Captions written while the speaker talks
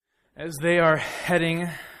As they are heading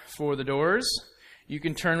for the doors, you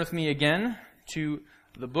can turn with me again to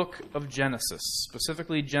the book of Genesis,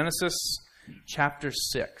 specifically Genesis chapter 6.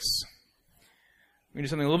 We're going to do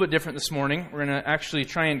something a little bit different this morning. We're going to actually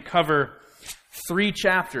try and cover 3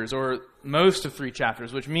 chapters, or most of 3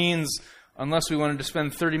 chapters, which means unless we wanted to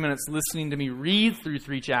spend 30 minutes listening to me read through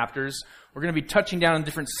 3 chapters, we're going to be touching down on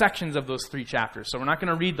different sections of those 3 chapters. So we're not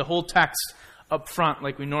going to read the whole text up front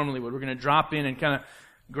like we normally would. We're going to drop in and kind of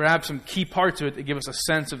grab some key parts of it that give us a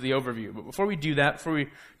sense of the overview. But before we do that, before we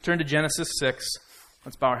turn to Genesis 6,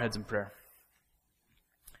 let's bow our heads in prayer.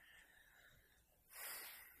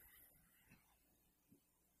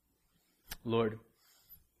 Lord,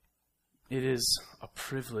 it is a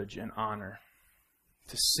privilege and honor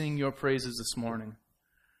to sing your praises this morning,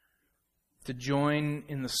 to join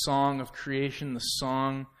in the song of creation, the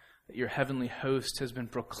song that your heavenly host has been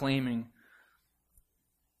proclaiming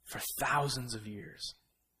for thousands of years.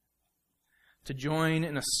 To join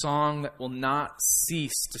in a song that will not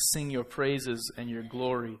cease to sing your praises and your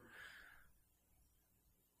glory.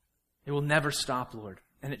 It will never stop, Lord,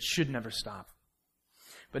 and it should never stop.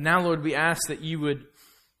 But now, Lord, we ask that you would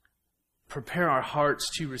prepare our hearts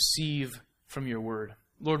to receive from your word.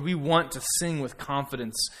 Lord, we want to sing with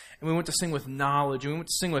confidence, and we want to sing with knowledge, and we want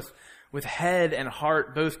to sing with head and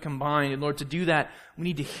heart both combined. And Lord, to do that, we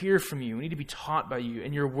need to hear from you. We need to be taught by you,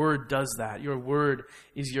 and your word does that. Your word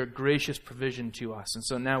is your gracious provision to us. And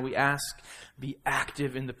so now we ask, be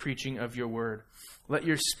active in the preaching of your word. Let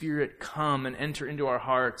your Spirit come and enter into our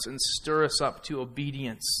hearts and stir us up to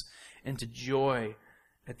obedience and to joy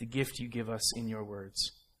at the gift you give us in your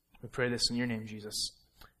words. We pray this in your name, Jesus.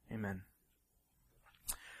 Amen.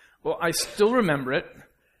 Well, I still remember it.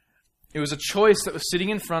 It was a choice that was sitting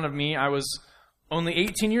in front of me. I was only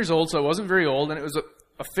 18 years old, so I wasn't very old, and it was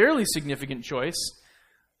a fairly significant choice,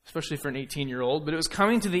 especially for an 18-year-old, but it was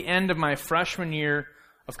coming to the end of my freshman year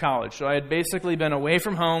of college. So I had basically been away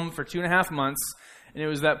from home for 2.5 months, and it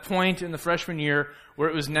was that point in the freshman year where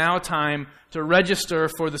it was now time to register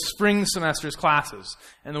for the spring semester's classes.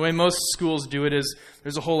 And the way most schools do it is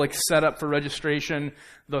there's a whole setup for registration.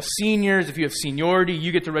 The seniors, if you have seniority,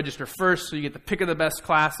 you get to register first, so you get the pick of the best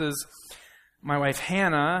classes. My wife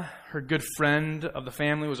Hannah, her good friend of the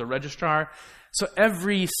family, was a registrar. So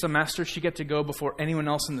every semester she'd get to go before anyone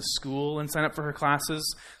else in the school and sign up for her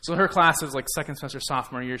classes. So her class is second semester,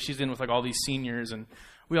 sophomore year. She's in with all these seniors, and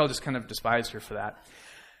we all just kind of despised her for that.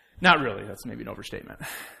 Not really. That's maybe an overstatement.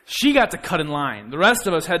 She got to cut in line. The rest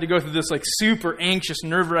of us had to go through this super anxious,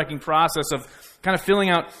 nerve-wracking process of kind of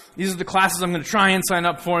filling out, these are the classes I'm going to try and sign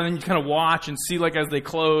up for, and then you kind of watch and see as they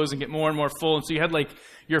close and get more and more full. And so you had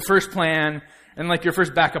your first plan and your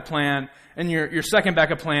first backup plan and your second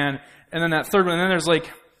backup plan and then that third one. And then there's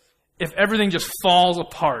if everything just falls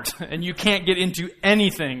apart and you can't get into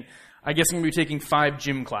anything, I guess I'm going to be taking 5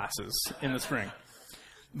 gym classes in the spring.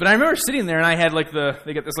 But I remember sitting there and I had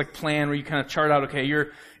they got this plan where you kind of chart out, okay,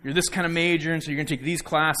 you're this kind of major, and so you're going to take these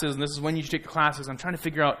classes, and this is when you take the classes. I'm trying to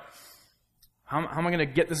figure out how am I going to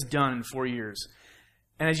get this done in 4 years.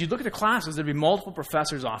 And as you look at the classes, there'd be multiple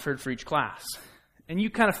professors offered for each class. And you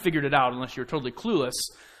kind of figured it out unless you were totally clueless.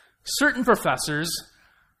 Certain professors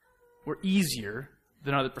were easier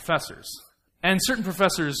than other professors. And certain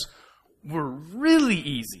professors were really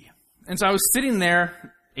easy. And so I was sitting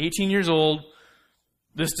there, 18 years old.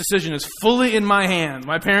 This decision is fully in my hands.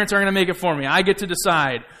 My parents aren't going to make it for me. I get to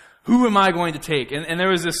decide who am I going to take. And there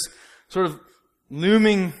was this sort of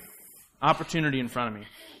looming opportunity in front of me.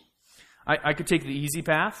 I could take the easy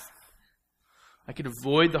path. I could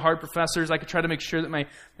avoid the hard professors. I could try to make sure that my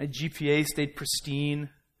GPA stayed pristine,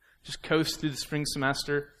 just coast through the spring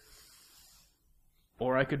semester.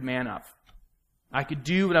 Or I could man up. I could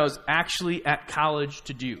do what I was actually at college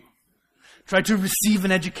to do. Try to receive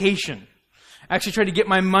an education. Actually try to get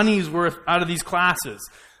my money's worth out of these classes.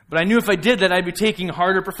 But I knew if I did that, I'd be taking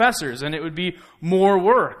harder professors, and it would be more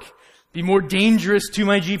work, be more dangerous to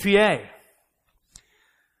my GPA.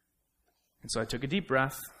 And so I took a deep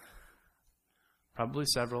breath, probably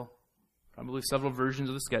several versions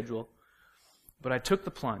of the schedule, but I took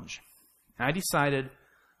the plunge. And I decided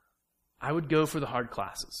I would go for the hard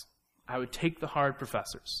classes. I would take the hard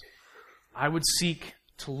professors. I would seek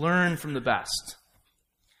to learn from the best.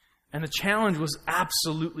 And the challenge was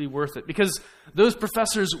absolutely worth it because those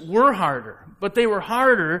professors were harder, but they were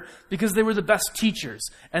harder because they were the best teachers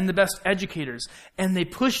and the best educators, and they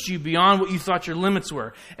pushed you beyond what you thought your limits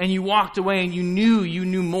were. And you walked away and you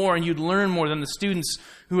knew more, and you'd learn more than the students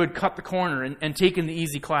who had cut the corner and taken the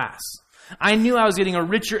easy class. I knew I was getting a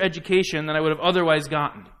richer education than I would have otherwise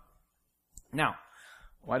gotten. Now,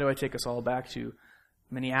 why do I take us all back to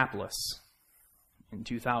Minneapolis in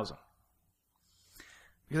 2000?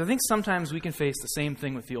 Because I think sometimes we can face the same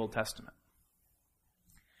thing with the Old Testament.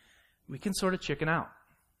 We can sort of chicken out.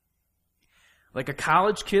 Like a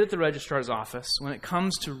college kid at the registrar's office, when it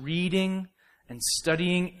comes to reading and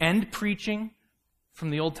studying and preaching from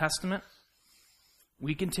the Old Testament,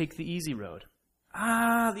 we can take the easy road.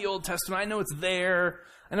 The Old Testament, I know it's there.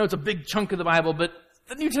 I know it's a big chunk of the Bible, but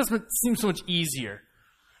the New Testament seems so much easier.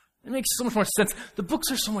 It makes so much more sense. The books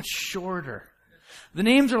are so much shorter. The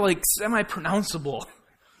names are like semi-pronounceable.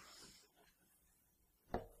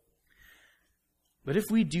 But if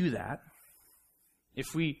we do that,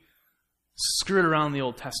 if we skirt around the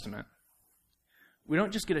Old Testament, we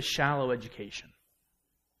don't just get a shallow education.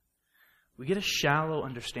 We get a shallow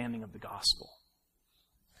understanding of the gospel.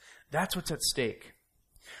 That's what's at stake.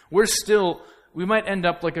 We might end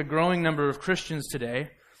up like a growing number of Christians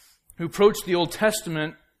today who approach the Old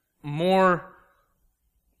Testament more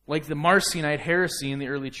like the Marcionite heresy in the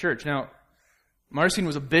early church. Now, Marcion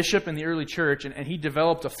was a bishop in the early church, and he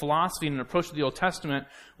developed a philosophy and an approach to the Old Testament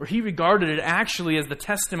where he regarded it actually as the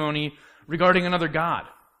testimony regarding another God.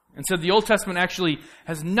 And said the Old Testament actually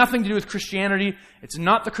has nothing to do with Christianity. It's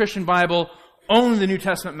not the Christian Bible. Only the New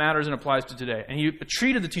Testament matters and applies to today. And he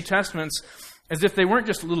treated the two Testaments as if they weren't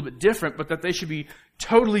just a little bit different, but that they should be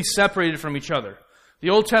totally separated from each other. The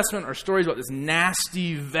Old Testament are stories about this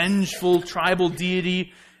nasty, vengeful, tribal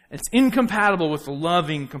deity. It's incompatible with the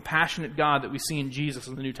loving, compassionate God that we see in Jesus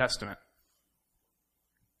in the New Testament.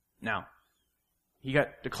 Now, he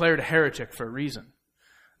got declared a heretic for a reason.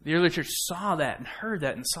 The early church saw that and heard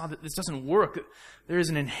that and saw that this doesn't work. There is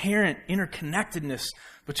an inherent interconnectedness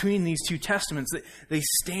between these two testaments. They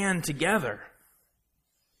stand together.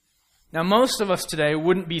 Now, most of us today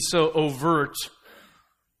wouldn't be so overt,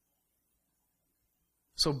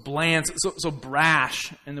 so bland, so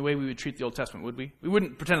brash in the way we would treat the Old Testament, would we? We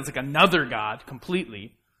wouldn't pretend it's like another God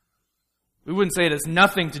completely. We wouldn't say it has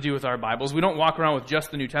nothing to do with our Bibles. We don't walk around with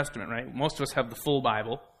just the New Testament, right? Most of us have the full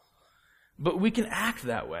Bible. But we can act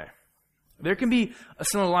that way. There can be a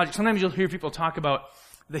similar logic. Sometimes you'll hear people talk about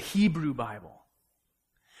the Hebrew Bible.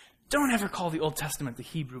 Don't ever call the Old Testament the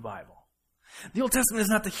Hebrew Bible. The Old Testament is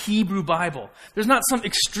not the Hebrew Bible. There's not some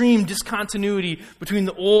extreme discontinuity between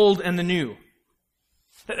the Old and the New.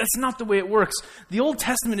 That's not the way it works. The Old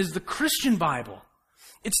Testament is the Christian Bible.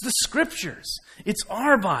 It's the Scriptures. It's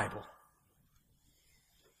our Bible.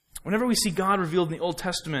 Whenever we see God revealed in the Old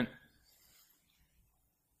Testament,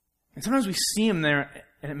 and sometimes we see Him there,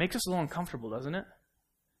 and it makes us a little uncomfortable, doesn't it?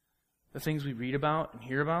 The things we read about and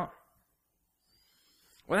hear about.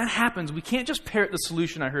 When that happens, we can't just parrot the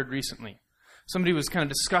solution I heard recently. Somebody was kind of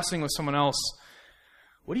discussing with someone else,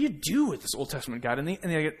 what do you do with this Old Testament God? And they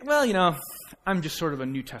get, well, I'm just sort of a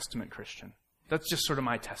New Testament Christian. That's just sort of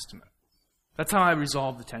my testament. That's how I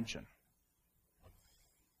resolve the tension.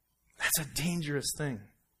 That's a dangerous thing.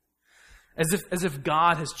 As if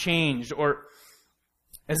God has changed, or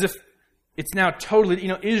as if it's now totally,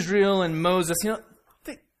 Israel and Moses,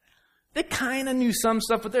 they kind of knew some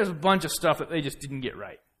stuff, but there's a bunch of stuff that they just didn't get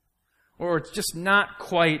right. Or it's just not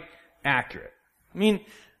quite accurate. I mean,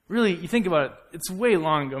 really, you think about it, it's way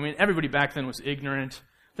long ago. I mean, everybody back then was ignorant.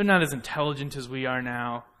 They're not as intelligent as we are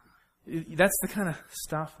now. That's the kind of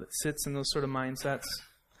stuff that sits in those sort of mindsets.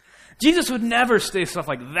 Jesus would never say stuff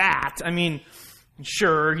like that. I mean,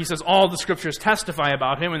 sure, he says all the Scriptures testify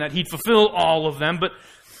about him and that he'd fulfill all of them, but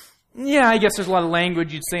yeah, I guess there's a lot of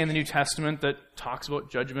language you'd say in the New Testament that talks about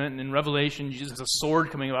judgment, and in Revelation, Jesus has a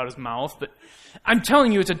sword coming out of his mouth, but I'm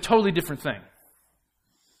telling you, it's a totally different thing.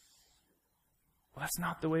 Well, that's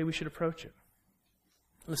not the way we should approach it.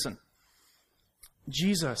 Listen,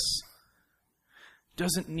 Jesus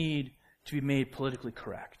doesn't need to be made politically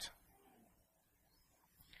correct.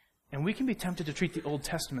 And we can be tempted to treat the Old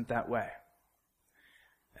Testament that way,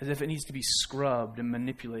 as if it needs to be scrubbed and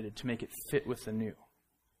manipulated to make it fit with the new.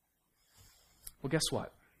 Well, guess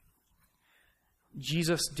what?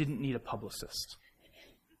 Jesus didn't need a publicist.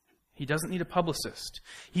 He doesn't need a publicist.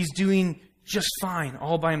 He's doing just fine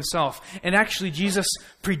all by himself. And actually, Jesus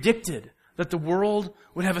predicted that the world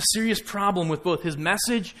would have a serious problem with both his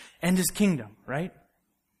message and his kingdom, right?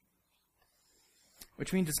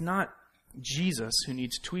 Which means it's not Jesus who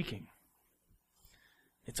needs tweaking.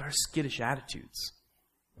 It's our skittish attitudes.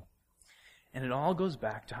 And it all goes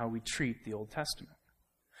back to how we treat the Old Testament,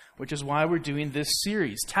 which is why we're doing this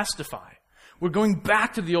series, Testify. We're going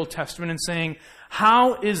back to the Old Testament and saying,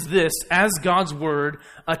 how is this, as God's Word,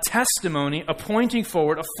 a testimony, a pointing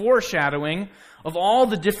forward, a foreshadowing of all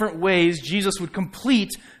the different ways Jesus would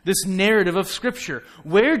complete this narrative of Scripture?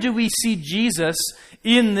 Where do we see Jesus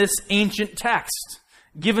in this ancient text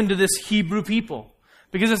given to this Hebrew people?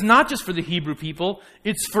 Because it's not just for the Hebrew people,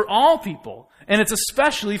 it's for all people. And it's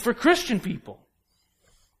especially for Christian people.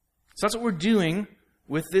 So that's what we're doing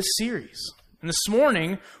with this series. And this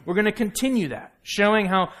morning, we're going to continue that, showing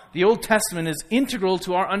how the Old Testament is integral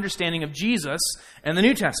to our understanding of Jesus and the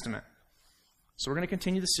New Testament. So we're going to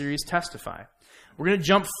continue the series, Testify. We're going to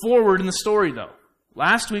jump forward in the story, though.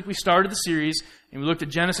 Last week, we started the series, and we looked at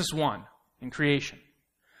Genesis 1 in creation.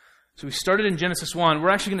 So we started in Genesis 1. We're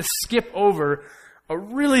actually going to skip over a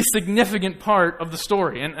really significant part of the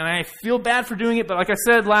story. And I feel bad for doing it, but like I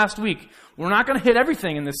said last week, we're not going to hit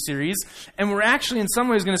everything in this series, and we're actually in some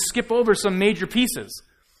ways going to skip over some major pieces.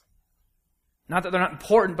 Not that they're not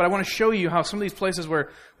important, but I want to show you how some of these places where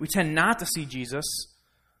we tend not to see Jesus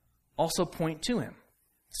also point to him.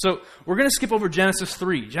 So we're going to skip over Genesis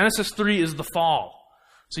 3. Genesis 3 is the fall.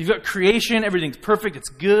 So you've got creation, everything's perfect, it's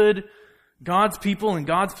good. God's people in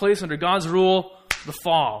God's place under God's rule. The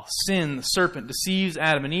fall, sin, the serpent deceives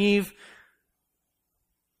Adam and Eve.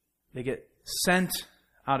 They get sent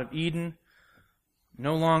out of Eden.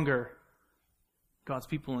 No longer God's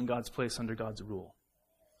people in God's place under God's rule.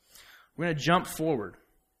 We're going to jump forward.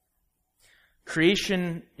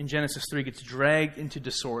 Creation in Genesis 3 gets dragged into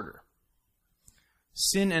disorder.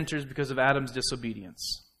 Sin enters because of Adam's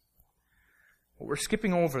disobedience. What we're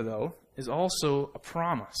skipping over, though, is also a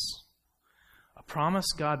promise. A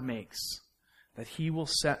promise God makes that he will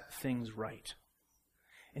set things right.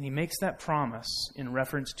 And he makes that promise in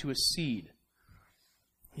reference to a seed.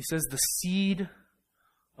 He says the seed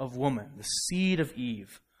of woman, the seed of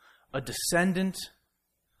Eve, a descendant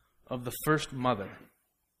of the first mother,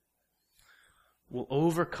 will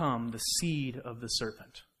overcome the seed of the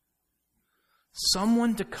serpent.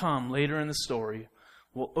 Someone to come later in the story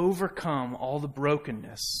will overcome all the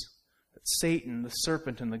brokenness that Satan, the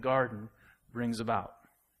serpent in the garden, brings about.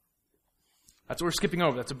 That's what we're skipping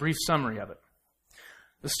over. That's a brief summary of it.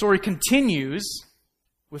 The story continues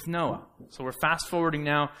with Noah. So we're fast forwarding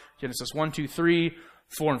now, Genesis 1, 2, 3,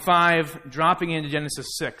 4, and 5, dropping into Genesis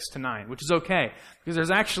 6 to 9, which is okay, because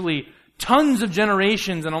there's actually tons of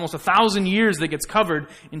generations and almost 1,000 years that gets covered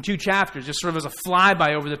in 2 chapters, just sort of as a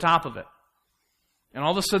flyby over the top of it. And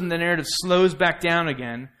all of a sudden the narrative slows back down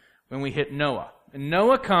again when we hit Noah. And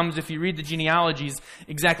Noah comes, if you read the genealogies,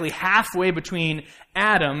 exactly halfway between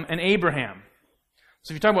Adam and Abraham.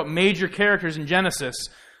 So if you talk about major characters in Genesis,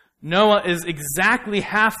 Noah is exactly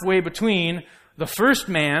halfway between the first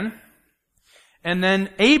man and then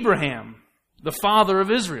Abraham, the father of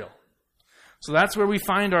Israel. So that's where we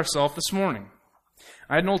find ourselves this morning.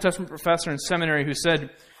 I had an Old Testament professor in seminary who said,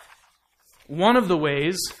 one of the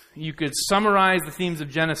ways you could summarize the themes of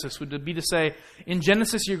Genesis would be to say, in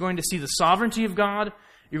Genesis you're going to see the sovereignty of God,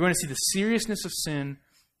 you're going to see the seriousness of sin,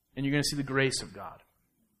 and you're going to see the grace of God.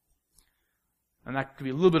 And that could be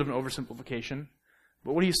a little bit of an oversimplification.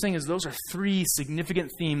 But what he's saying is those are 3 significant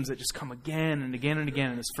themes that just come again and again and again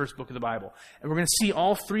in this first book of the Bible. And we're going to see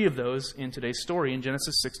all 3 of those in today's story in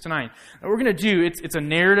Genesis 6 to 9. And what we're going to do, it's a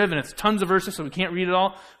narrative and it's tons of verses, so we can't read it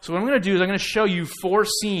all. So what I'm going to do is I'm going to show you 4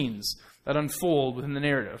 scenes that unfold within the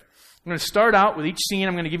narrative. I'm going to start out with each scene.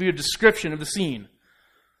 I'm going to give you a description of the scene.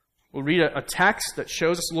 We'll read a text that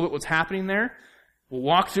shows us a little bit what's happening there. We'll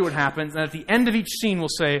walk through what happens. And at the end of each scene, we'll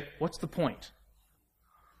say, what's the point?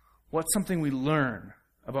 What's something we learn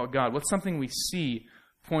about God? What's something we see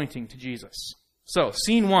pointing to Jesus? So,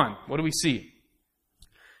 scene 1, what do we see?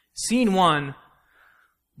 Scene 1,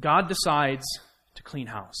 God decides to clean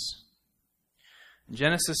house. In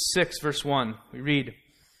Genesis 6, verse 1, we read,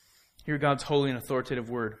 hear God's holy and authoritative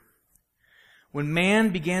word. When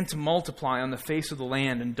man began to multiply on the face of the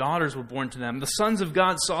land and daughters were born to them, the sons of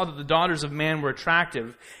God saw that the daughters of man were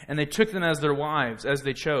attractive, and they took them as their wives, as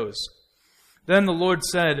they chose. Then the Lord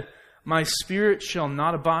said, my spirit shall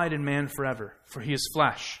not abide in man forever, for he is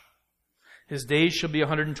flesh. His days shall be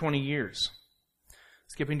 120 years.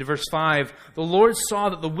 Skipping to verse 5, the Lord saw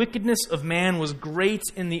that the wickedness of man was great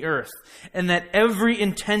in the earth, and that every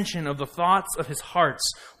intention of the thoughts of his hearts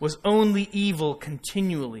was only evil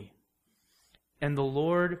continually. And the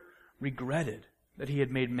Lord regretted that he had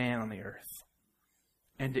made man on the earth,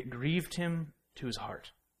 and it grieved him to his heart.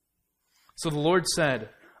 So the Lord said,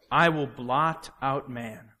 I will blot out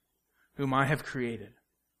man, whom I have created,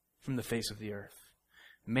 from the face of the earth,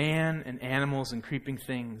 man and animals and creeping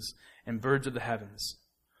things and birds of the heavens,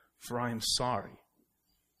 for I am sorry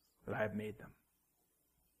that I have made them.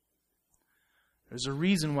 There's a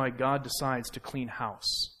reason why God decides to clean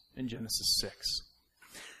house in Genesis 6.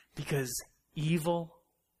 Because evil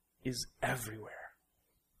is everywhere.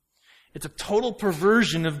 It's a total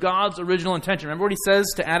perversion of God's original intention. Remember what he says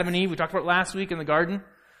to Adam and Eve? We talked about it last week in the garden.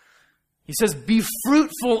 He says, be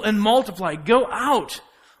fruitful and multiply. Go out,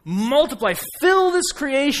 multiply, fill this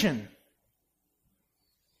creation.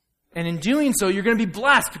 And in doing so, you're going to be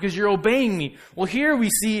blessed because you're obeying me. Well, here we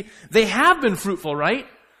see they have been fruitful, right?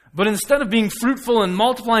 But instead of being fruitful and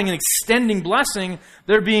multiplying and extending blessing,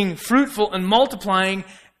 they're being fruitful and multiplying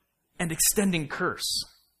and extending curse.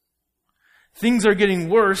 Things are getting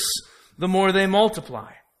worse the more they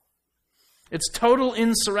multiply. It's total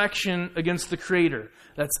insurrection against the Creator.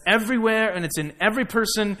 That's everywhere, and it's in every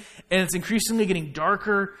person, and it's increasingly getting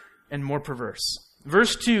darker and more perverse.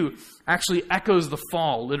 Verse 2 actually echoes the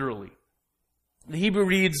fall, literally. The Hebrew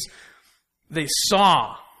reads, they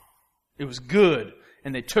saw it was good,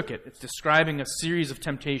 and they took it. It's describing a series of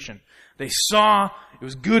temptation. They saw it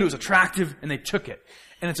was good, it was attractive, and they took it.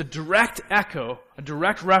 And it's a direct echo, a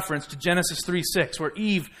direct reference to Genesis 3:6, where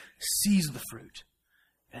Eve sees the fruit,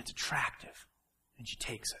 and it's attractive, and she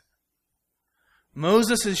takes it.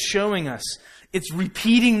 Moses is showing us, it's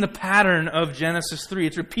repeating the pattern of Genesis 3.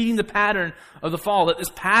 It's repeating the pattern of the fall, that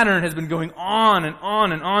this pattern has been going on and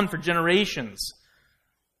on and on for generations.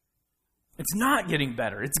 It's not getting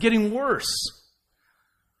better. It's getting worse.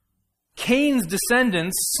 Cain's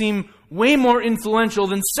descendants seem way more influential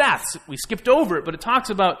than Seth's. We skipped over it, but it talks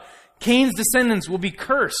about Cain's descendants will be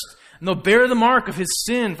cursed, and they'll bear the mark of his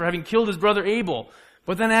sin for having killed his brother Abel.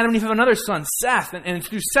 But then Adam and Eve have another son, Seth, and it's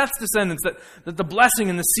through Seth's descendants that the blessing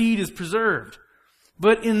and the seed is preserved.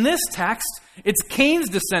 But in this text, it's Cain's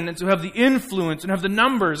descendants who have the influence and have the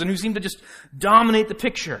numbers and who seem to just dominate the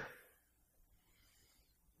picture.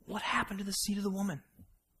 What happened to the seed of the woman?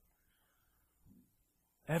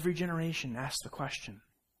 Every generation asks the question,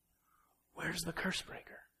 where's the curse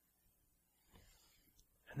breaker?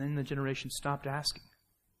 And then the generation stopped asking,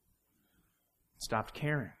 stopped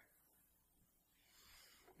caring.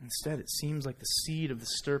 Instead, it seems like the seed of the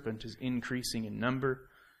serpent is increasing in number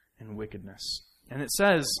and wickedness. And it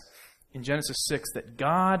says in Genesis 6 that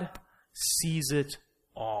God sees it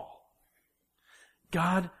all.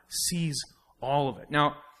 God sees all of it.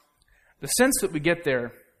 Now, the sense that we get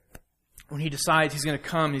there when he decides he's going to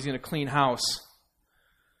come, he's going to clean house,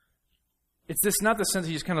 it's this, not the sense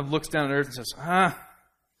he just kind of looks down on earth and says,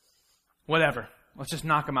 whatever, let's just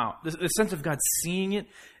knock him out. The sense of God seeing it,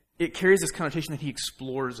 it carries this connotation that he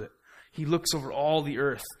explores it. He looks over all the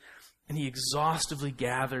earth and he exhaustively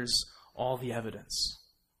gathers all the evidence.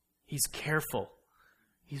 He's careful.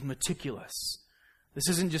 He's meticulous. This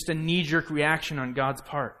isn't just a knee-jerk reaction on God's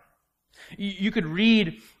part. You could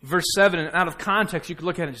read verse 7 and out of context you could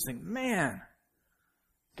look at it and just think, man,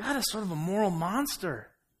 God is sort of a moral monster.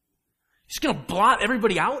 He's going to blot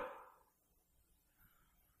everybody out?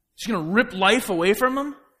 He's going to rip life away from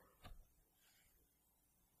them?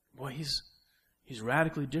 Boy, he's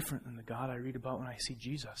radically different than the God I read about when I see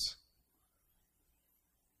Jesus.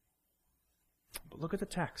 But look at the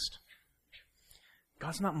text.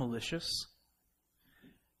 God's not malicious.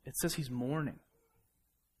 It says he's mourning.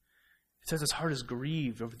 It says his heart is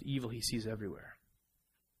grieved over the evil he sees everywhere.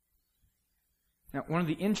 Now, one of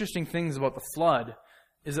the interesting things about the flood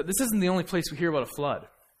is that this isn't the only place we hear about a flood.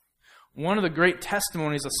 One of the great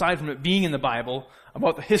testimonies, aside from it being in the Bible,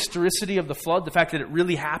 about the historicity of the flood, the fact that it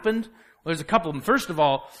really happened, well, there's a couple of them. First of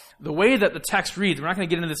all, the way that the text reads, we're not going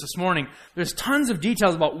to get into this morning, there's tons of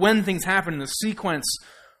details about when things happen in the sequence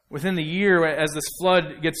within the year as this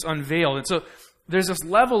flood gets unveiled. And so there's this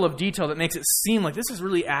level of detail that makes it seem like this is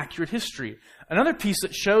really accurate history. Another piece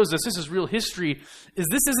that shows us this is real history is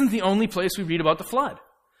this isn't the only place we read about the flood.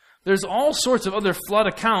 There's all sorts of other flood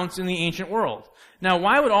accounts in the ancient world. Now,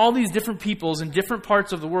 why would all these different peoples in different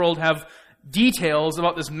parts of the world have details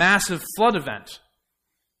about this massive flood event?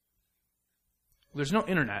 There's no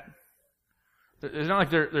internet. It's not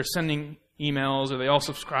like they're sending emails or they all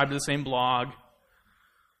subscribe to the same blog.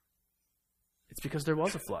 It's because there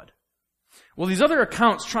was a flood. Well, these other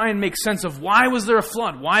accounts try and make sense of why was there a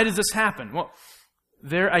flood? Why does this happen? Well,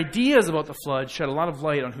 their ideas about the flood shed a lot of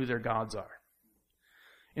light on who their gods are.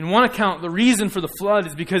 In one account, the reason for the flood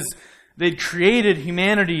is because they'd created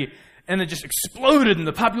humanity and it just exploded and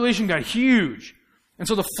the population got huge. And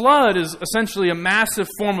so the flood is essentially a massive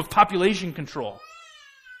form of population control.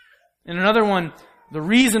 In another one, the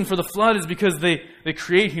reason for the flood is because they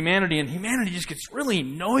create humanity and humanity just gets really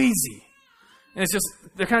noisy. And it's just,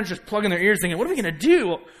 they're kind of just plugging their ears thinking, what are we going to do?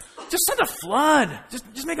 Well, just send a flood.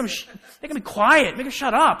 Just make them be quiet. Make them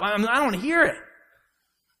shut up. I don't want to hear it.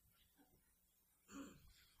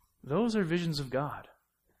 Those are visions of God,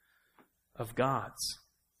 of gods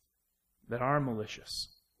that are malicious,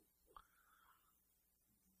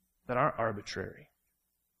 that are arbitrary,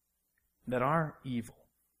 that are evil.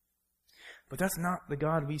 But that's not the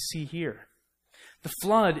God we see here. The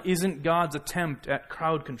flood isn't God's attempt at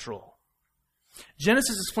crowd control.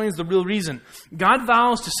 Genesis explains the real reason. God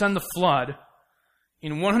vows to send the flood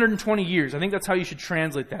in 120 years. I think that's how you should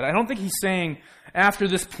translate that. I don't think he's saying after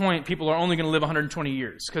this point people are only going to live 120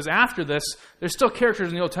 years. Because after this, there's still characters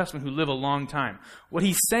in the Old Testament who live a long time. What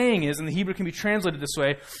he's saying is, and the Hebrew can be translated this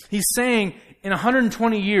way, he's saying in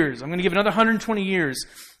 120 years, I'm going to give another 120 years,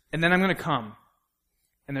 and then I'm going to come,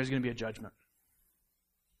 and there's going to be a judgment.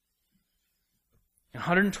 In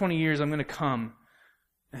 120 years, I'm going to come,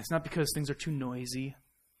 and it's not because things are too noisy.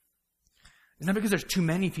 It's not because there's too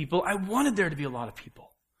many people. I wanted there to be a lot of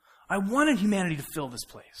people. I wanted humanity to fill this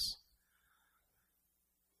place.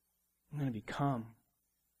 I'm going to come.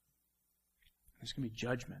 There's going to be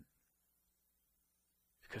judgment.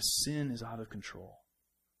 Because sin is out of control.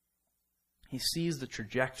 He sees the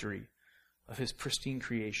trajectory of his pristine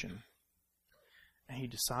creation. And he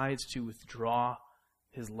decides to withdraw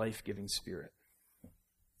his life-giving spirit.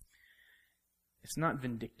 It's not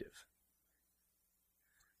vindictive.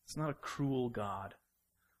 It's not a cruel God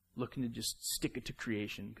looking to just stick it to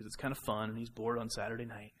creation because it's kind of fun and he's bored on Saturday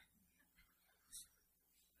night.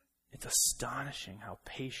 It's astonishing how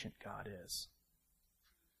patient God is.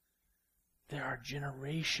 There are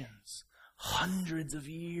generations, hundreds of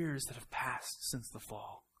years that have passed since the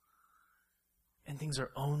fall. And things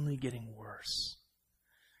are only getting worse.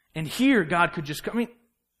 And here God could just come.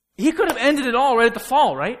 He could have ended it all right at the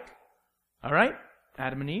fall, right? All right?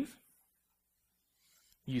 Adam and Eve.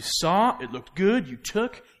 You saw, it looked good, you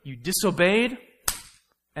took, you disobeyed.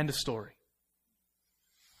 End of story.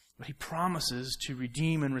 But he promises to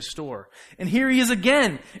redeem and restore. And here he is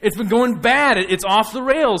again. It's been going bad. It's off the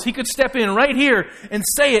rails. He could step in right here and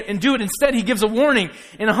say it and do it. Instead, he gives a warning.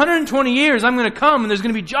 In 120 years, I'm going to come and there's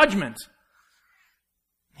going to be judgment.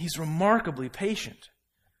 He's remarkably patient.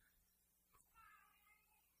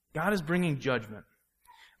 God is bringing judgment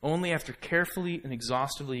only after carefully and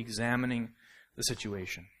exhaustively examining the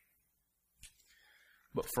situation.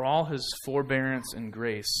 But for all his forbearance and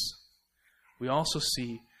grace, we also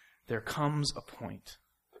see there comes a point.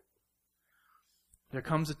 There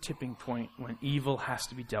comes a tipping point when evil has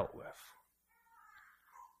to be dealt with.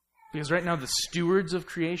 Because right now the stewards of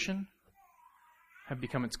creation have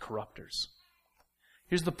become its corruptors.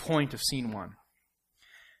 Here's the point of scene 1.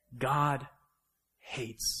 God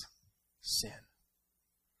hates sin.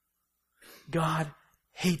 God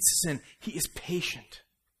hates sin. He is patient.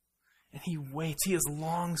 And he waits. He is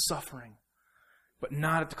long-suffering. But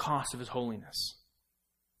not at the cost of his holiness.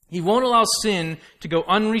 He won't allow sin to go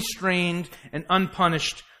unrestrained and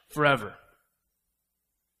unpunished forever.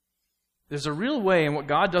 There's a real way in what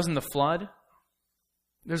God does in the flood.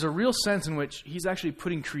 There's a real sense in which he's actually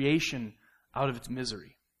putting creation out of its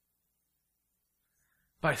misery.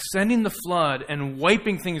 By sending the flood and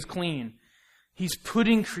wiping things clean, he's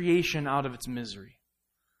putting creation out of its misery.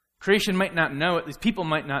 Creation might not know it, these people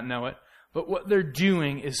might not know it, but what they're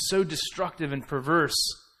doing is so destructive and perverse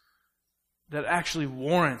that actually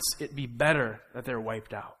warrants it be better that they're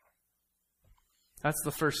wiped out. That's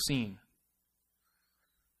the first scene.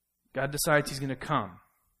 God decides he's going to come.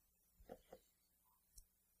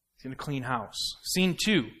 He's going to clean house. Scene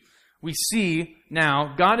 2. We see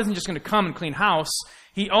now, God isn't just going to come and clean house.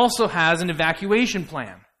 He also has an evacuation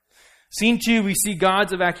plan. Scene 2, we see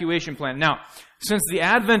God's evacuation plan. Now, since the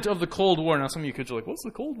advent of the Cold War, now some of you kids are like, what's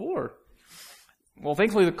the Cold War? Well,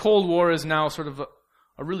 thankfully the Cold War is now sort of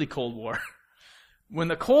a really Cold War. When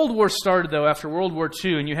the Cold War started, though, after World War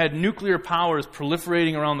II, and you had nuclear powers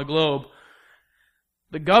proliferating around the globe,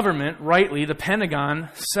 the government, rightly, the Pentagon,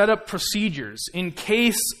 set up procedures in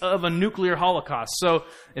case of a nuclear holocaust. So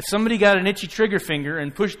if somebody got an itchy trigger finger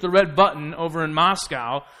and pushed the red button over in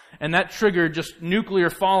Moscow, and that triggered just nuclear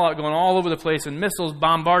fallout going all over the place and missiles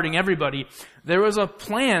bombarding everybody, there was a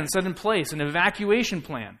plan set in place, an evacuation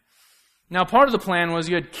plan. Now, part of the plan was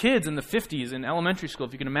you had kids in the 50s in elementary school,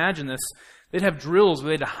 if you can imagine this, they'd have drills where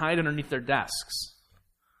they had to hide underneath their desks.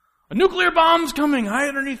 A nuclear bomb's coming! Hide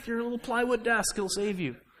underneath your little plywood desk, it'll save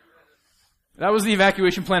you. That was the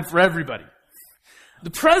evacuation plan for everybody. The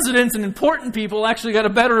presidents and important people actually got a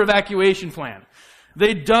better evacuation plan.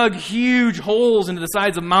 They dug huge holes into the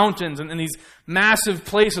sides of mountains and these massive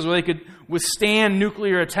places where they could withstand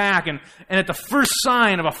nuclear attack. And at the first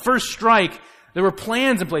sign of a first strike, there were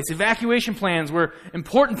plans in place, evacuation plans where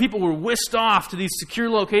important people were whisked off to these secure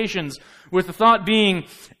locations with the thought being,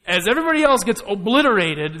 as everybody else gets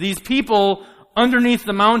obliterated, these people underneath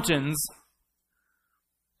the mountains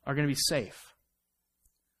are going to be safe.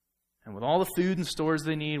 And with all the food and stores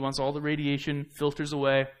they need, once all the radiation filters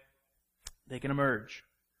away, they can emerge.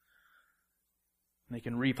 They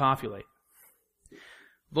can repopulate.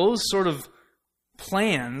 Those sort of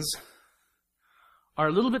plans are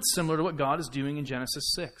a little bit similar to what God is doing in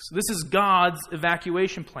Genesis 6. This is God's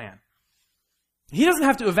evacuation plan. He doesn't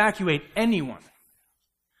have to evacuate anyone.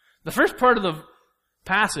 The first part of the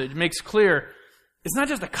passage makes clear it's not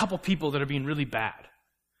just a couple people that are being really bad.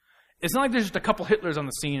 It's not like there's just a couple Hitlers on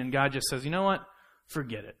the scene and God just says, you know what?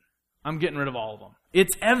 Forget it. I'm getting rid of all of them.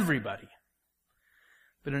 It's everybody.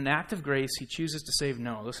 But in an act of grace, he chooses to save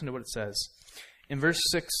Noah. Listen to what it says. In verse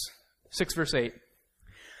 6 verse 8.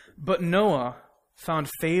 But Noah found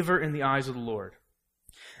favor in the eyes of the Lord.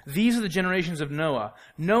 These are the generations of Noah.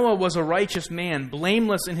 Noah was a righteous man,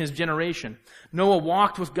 blameless in his generation. Noah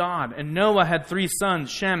walked with God, and Noah had 3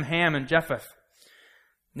 sons, Shem, Ham, and Japheth.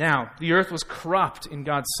 Now, the earth was corrupt in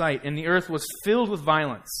God's sight, and the earth was filled with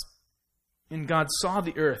violence. And God saw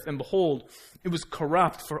the earth, and behold, it was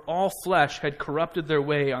corrupt, for all flesh had corrupted their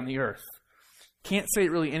way on the earth. Can't say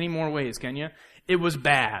it really any more ways, can you? It was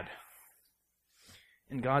bad.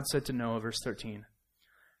 And God said to Noah, verse 13,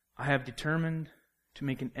 I have determined to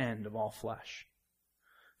make an end of all flesh,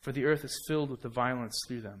 for the earth is filled with the violence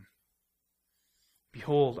through them.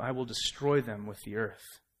 Behold, I will destroy them with the earth.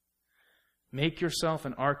 Make yourself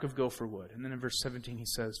an ark of gopher wood. And then in verse 17 he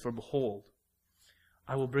says, for behold,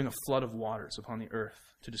 I will bring a flood of waters upon the earth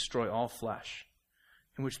to destroy all flesh,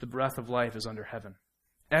 in which the breath of life is under heaven.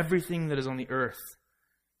 Everything that is on the earth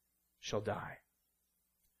shall die.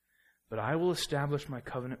 But I will establish my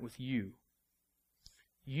covenant with you.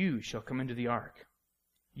 You shall come into the ark.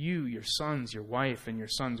 You, your sons, your wife, and your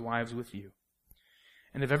sons' wives with you.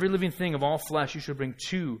 And of every living thing of all flesh you shall bring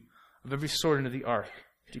 2 of every sort into the ark,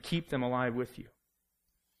 to keep them alive with you.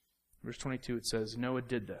 Verse 22 it says, Noah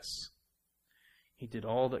did this. He did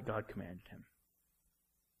all that God commanded him.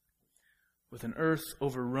 With an earth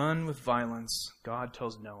overrun with violence, God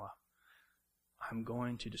tells Noah, I'm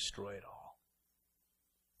going to destroy it all.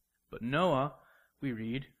 But Noah, we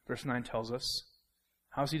read, verse 9 tells us,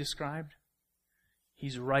 how's he described?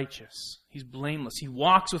 He's righteous. He's blameless. He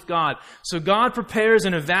walks with God. So God prepares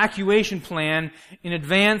an evacuation plan in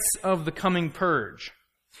advance of the coming purge.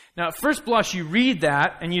 Now, at first blush, you read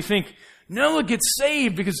that and you think, Noah gets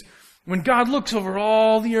saved because when God looks over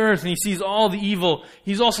all the earth and he sees all the evil,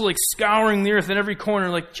 he's also like scouring the earth in every corner,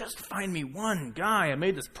 like, just find me one guy. I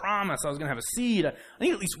made this promise I was going to have a seed. I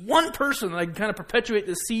need at least one person that I can kind of perpetuate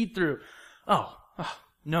this seed through. Oh,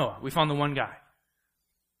 Noah, we found the one guy.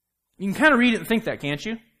 You can kind of read it and think that, can't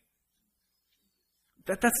you?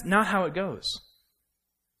 That's not how it goes.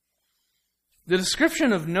 The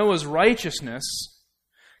description of Noah's righteousness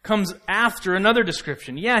comes after another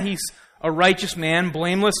description. Yeah, he's a righteous man,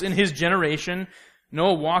 blameless in his generation.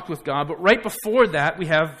 Noah walked with God. But right before that, we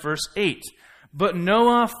have verse 8. But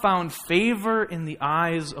Noah found favor in the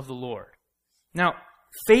eyes of the Lord. Now,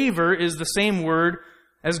 favor is the same word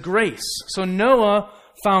as grace. So Noah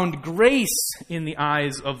found grace in the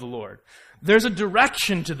eyes of the Lord. There's a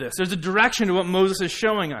direction to this. There's a direction to what Moses is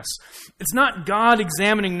showing us. It's not God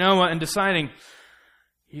examining Noah and deciding,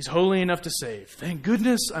 he's holy enough to save. Thank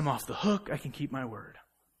goodness I'm off the hook. I can keep my word.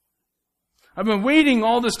 I've been waiting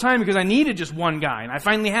all this time because I needed just one guy, and I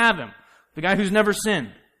finally have him. The guy who's never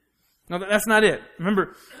sinned. No, that's not it.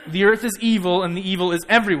 Remember, the earth is evil, and the evil is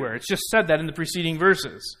everywhere. It's just said that in the preceding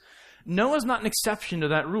verses. Noah's not an exception to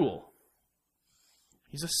that rule.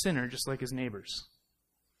 He's a sinner just like his neighbors.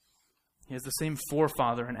 He has the same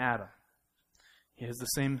forefather in Adam. He has the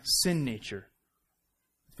same sin nature.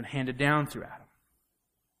 It's been handed down through Adam.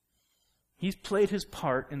 He's played his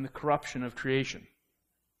part in the corruption of creation.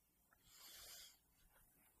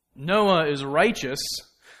 Noah is righteous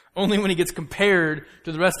only when he gets compared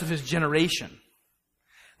to the rest of his generation.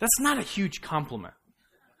 That's not a huge compliment.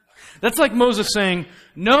 That's like Moses saying,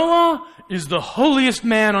 Noah is the holiest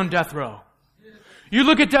man on death row. You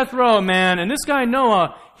look at death row, man, and this guy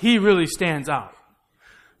Noah, he really stands out.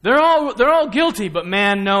 They're all guilty, but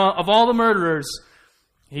man, Noah, of all the murderers,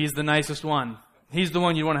 he's the nicest one. He's the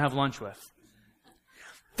one you want to have lunch with.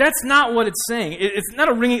 That's not what it's saying. It's not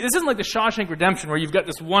a ringing. This isn't like the Shawshank Redemption where you've got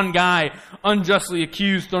this one guy unjustly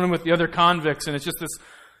accused, thrown in with the other convicts, and it's just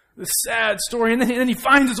this sad story. And then he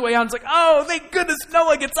finds his way out. And it's like, oh, thank goodness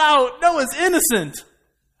Noah gets out. Noah's innocent.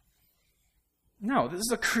 No, this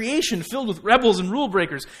is a creation filled with rebels and rule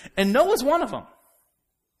breakers, and Noah's one of them.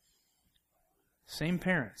 Same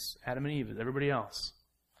parents, Adam and Eve, as everybody else.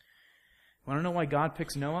 Want to know why God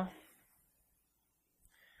picks Noah?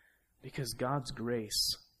 Because God's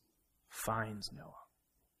grace finds Noah.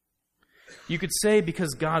 You could say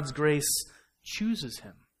because God's grace chooses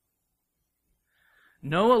him.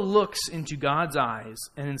 Noah looks into God's eyes,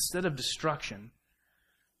 and instead of destruction,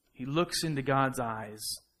 he looks into God's eyes,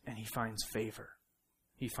 and he finds favor.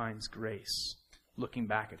 He finds grace. looking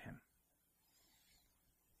back at him.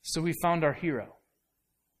 So we found our hero.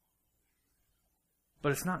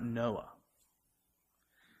 But it's not Noah.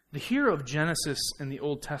 The hero of Genesis in the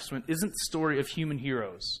Old Testament isn't the story of human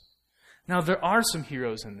heroes. Now, there are some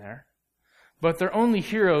heroes in there, but they're only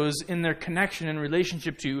heroes in their connection and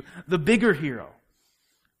relationship to the bigger hero.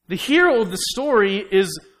 The hero of the story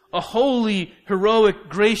is a holy, heroic,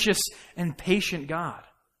 gracious, and patient God.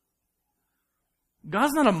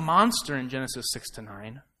 God's not a monster in Genesis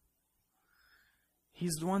 6-9.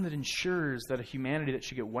 He's the one that ensures that a humanity that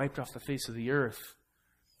should get wiped off the face of the earth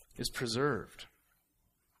is preserved.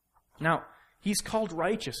 Now, he's called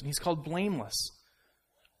righteous and he's called blameless.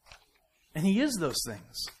 And he is those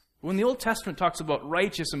things. When the Old Testament talks about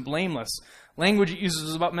righteous and blameless, language it uses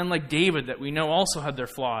is about men like David that we know also had their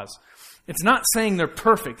flaws. It's not saying they're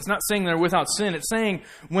perfect. It's not saying they're without sin. It's saying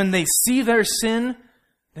when they see their sin,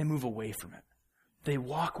 they move away from it. They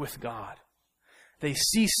walk with God. They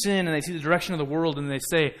see sin and they see the direction of the world and they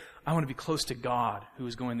say, I want to be close to God who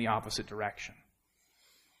is going the opposite direction.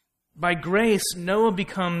 By grace, Noah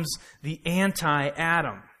becomes the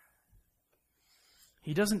anti-Adam.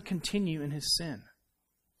 He doesn't continue in his sin.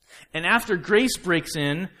 And after grace breaks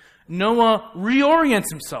in, Noah reorients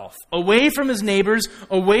himself away from his neighbors,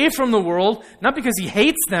 away from the world, not because he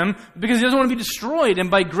hates them, but because he doesn't want to be destroyed. And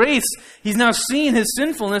by grace, he's now seeing his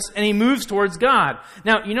sinfulness and he moves towards God.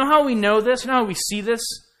 Now, you know how we know this? You know how we see this?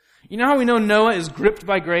 You know how we know Noah is gripped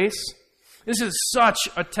by grace? This is such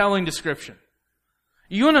a telling description.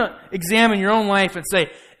 You want to examine your own life and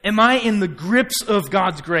say, am I in the grips of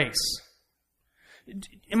God's grace?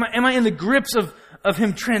 Am I in the grips of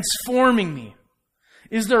Him transforming me?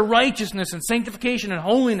 Is there righteousness and sanctification and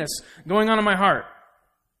holiness going on in my heart?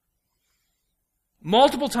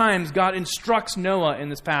 Multiple times God instructs Noah in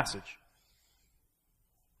this passage.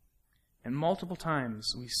 And multiple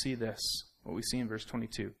times we see this, what we see in verse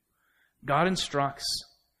 22. God instructs.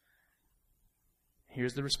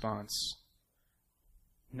 Here's the response.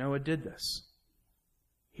 Noah did this.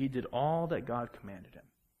 He did all that God commanded him.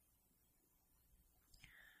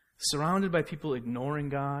 Surrounded by people ignoring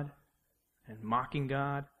God and mocking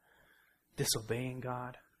God, disobeying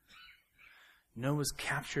God, Noah's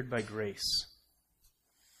captured by grace.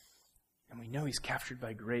 And we know he's captured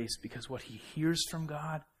by grace because what he hears from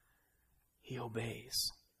God, he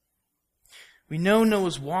obeys. We know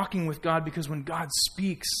Noah's walking with God because when God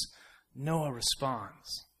speaks, Noah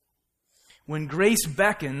responds. When grace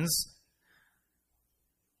beckons,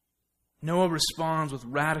 Noah responds with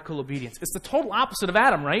radical obedience. It's the total opposite of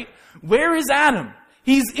Adam, right? Where is Adam?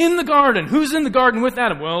 He's in the garden. Who's in the garden with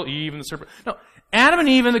Adam? Well, Eve and the serpent. No, Adam and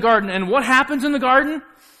Eve in the garden. And what happens in the garden?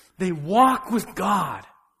 They walk with God.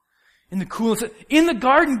 In the coolness. In the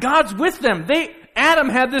garden, God's with them. Adam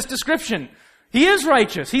had this description. He is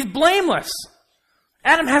righteous. He's blameless.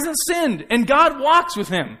 Adam hasn't sinned. And God walks with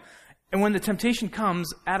him. And when the temptation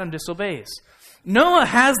comes, Adam disobeys. Noah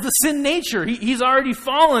has the sin nature. He's already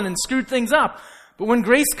fallen and screwed things up. But when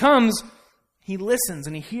grace comes, he listens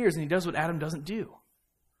and he hears and he does what Adam doesn't do.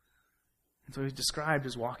 And so he's described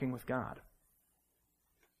as walking with God.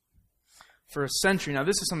 For a century, now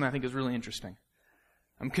this is something I think is really interesting.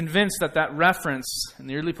 I'm convinced that reference in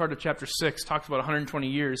the early part of chapter 6 talks about 120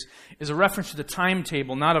 years is a reference to the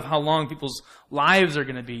timetable, not of how long people's lives are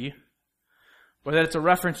going to be, but that it's a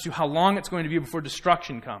reference to how long it's going to be before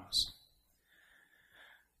destruction comes.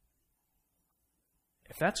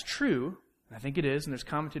 If that's true, and I think it is, and there's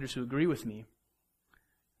commentators who agree with me,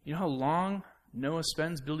 you know how long Noah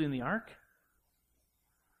spends building the ark?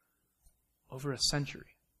 Over a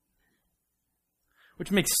century.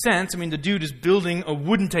 Which makes sense. I mean, the dude is building a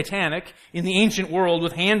wooden Titanic in the ancient world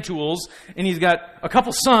with hand tools, and he's got a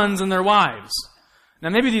couple sons and their wives. Now,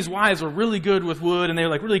 maybe these wives were really good with wood, and they were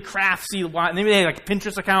like really crafty. Maybe they had like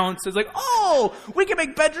Pinterest accounts. It's like, oh, we can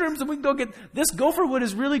make bedrooms, and we can go get this gopher wood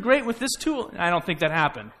is really great with this tool. I don't think that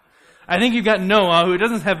happened. I think you've got Noah, who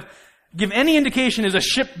doesn't give any indication as a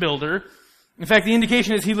shipbuilder. In fact, the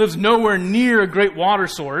indication is he lives nowhere near a great water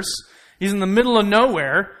source. He's in the middle of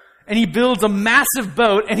nowhere, and he builds a massive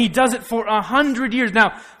boat, and he does it for 100 years.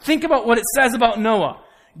 Now, think about what it says about Noah.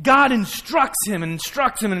 God instructs him and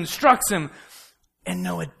instructs him and instructs him. And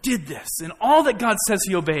Noah did this. And all that God says,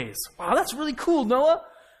 he obeys. Wow, that's really cool, Noah.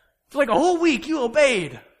 For like a whole week, you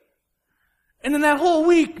obeyed. And then that whole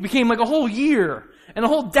week became like a whole year, and a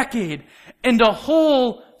whole decade, and a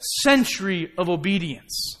whole century of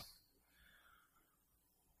obedience.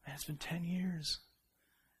 Man, it's been 10 years.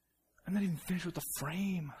 I'm not even finished with the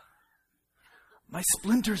frame. My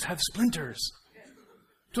splinters have splinters.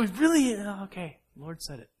 Do I really? Okay, Lord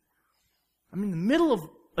said it. I'm in the middle of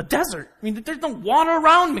a desert. I mean, there's no water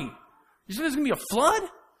around me. You said there's going to be a flood?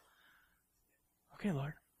 Okay,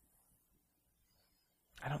 Lord.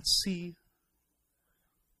 I don't see,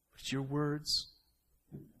 but it's your words,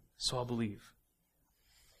 so I'll believe.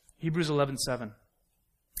 Hebrews 11:7.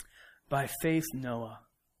 By faith Noah,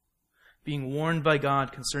 being warned by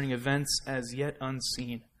God concerning events as yet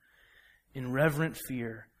unseen, in reverent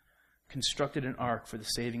fear, constructed an ark for the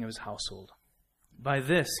saving of his household. By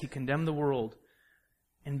this he condemned the world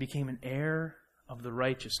and became an heir of the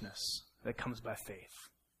righteousness that comes by faith.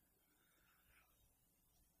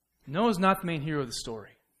 Noah's not the main hero of the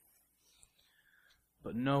story,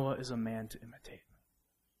 but Noah is a man to imitate.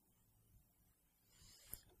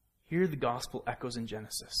 Here the gospel echoes in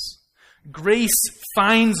Genesis. Grace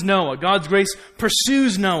finds Noah. God's grace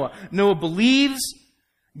pursues Noah. Noah believes.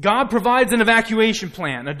 God provides an evacuation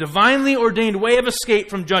plan, a divinely ordained way of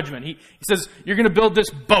escape from judgment. He says, you're going to build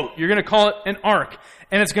this boat. You're going to call it an ark,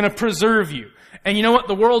 and it's going to preserve you. And you know what?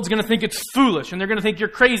 The world's going to think it's foolish, and they're going to think you're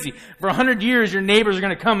crazy. For 100 years, your neighbors are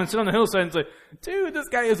going to come and sit on the hillside and say, dude, this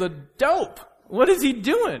guy is a dope. What is he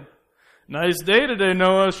doing? Nice day today,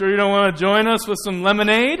 Noah. Sure you don't want to join us with some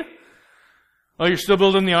lemonade? Oh, you're still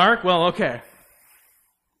building the ark? Well, okay.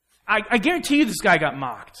 I guarantee you this guy got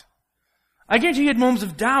mocked. I guarantee he had moments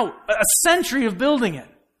of doubt. A century of building it.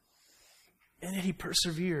 And yet he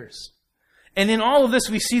perseveres. And in all of this,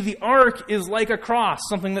 we see the ark is like a cross,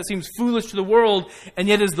 something that seems foolish to the world, and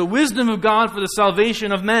yet is the wisdom of God for the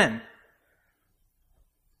salvation of men.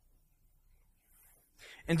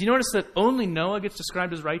 And do you notice that only Noah gets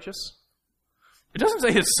described as righteous? It doesn't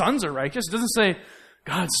say his sons are righteous. It doesn't say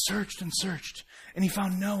God searched and searched, and he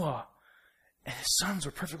found Noah, and his sons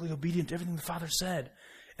were perfectly obedient to everything the Father said.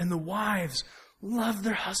 And the wives loved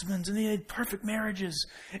their husbands, and they had perfect marriages.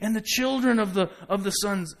 And the children of the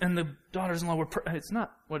sons and the daughters-in-law were it's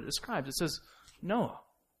not what it describes. It says Noah.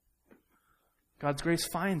 God's grace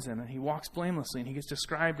finds him, and he walks blamelessly, and he gets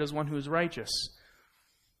described as one who is righteous.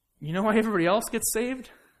 You know why everybody else gets saved?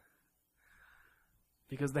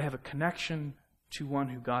 Because they have a connection to one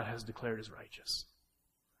who God has declared as righteous.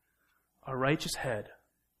 A righteous head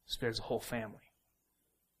spares a whole family.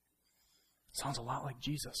 Sounds a lot like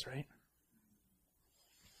Jesus, right?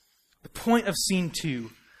 The point of scene 2,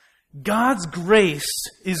 God's grace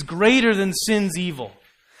is greater than sin's evil.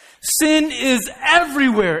 Sin is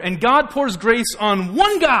everywhere, and God pours grace on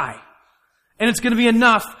one guy, and it's going to be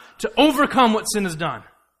enough to overcome what sin has done.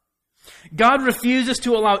 God refuses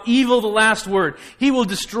to allow evil the last word. He will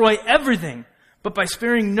destroy everything, but by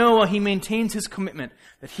sparing Noah, he maintains his commitment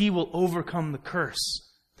that he will overcome the curse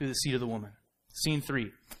through the seed of the woman. Scene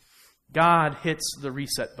 3. God hits the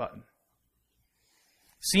reset button.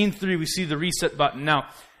 Scene 3, we see the reset button. Now,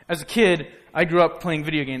 as a kid, I grew up playing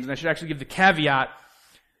video games, and I should actually give the caveat.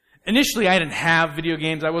 Initially, I didn't have video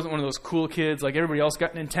games. I wasn't one of those cool kids. Like everybody else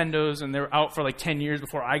got Nintendos, and they were out for like 10 years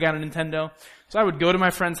before I got a Nintendo. So I would go to my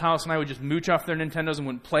friend's house, and I would just mooch off their Nintendos and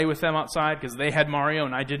wouldn't play with them outside because they had Mario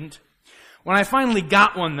and I didn't. When I finally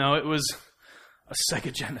got one, though, it was a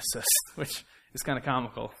Sega Genesis, which is kind of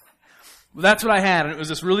comical. But that's what I had, and it was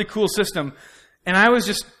this really cool system. And I was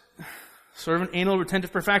just sort of an anal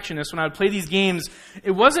retentive perfectionist. When I would play these games,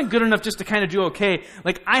 it wasn't good enough just to kind of do okay.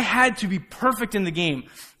 Like, I had to be perfect in the game.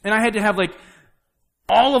 And I had to have, like,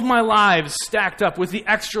 all of my lives stacked up with the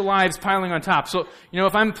extra lives piling on top. So, you know,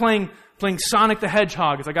 if I'm playing Sonic the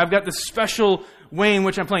Hedgehog, it's like I've got this special way in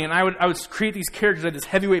which I'm playing. And I would create these characters at this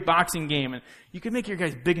heavyweight boxing game. And you could make your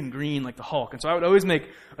guys big and green like the Hulk. And so I would always make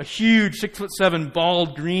a huge 6'7"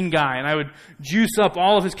 bald green guy. And I would juice up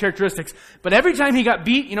all of his characteristics. But every time he got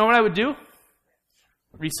beat, you know what I would do?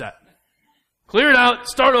 Reset. Clear it out.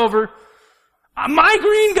 Start over. My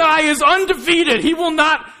green guy is undefeated. He will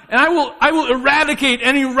not, and I will eradicate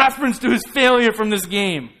any reference to his failure from this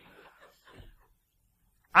game.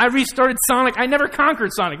 I restarted Sonic. I never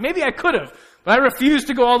conquered Sonic. Maybe I could have, but I refused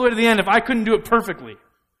to go all the way to the end if I couldn't do it perfectly.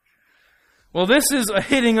 Well, this is a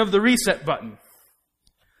hitting of the reset button.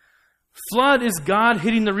 Flood is God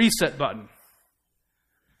hitting the reset button.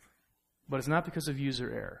 But it's not because of user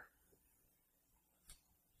error.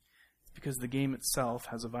 It's because the game itself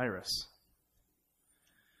has a virus.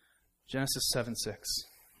 Genesis 7:6.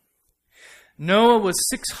 Noah was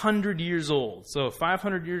 600 years old. So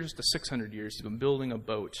 500 years to 600 years, he's been building a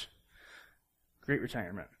boat. Great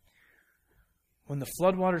retirement. When the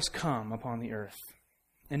floodwaters come upon the earth,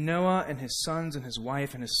 and Noah and his sons and his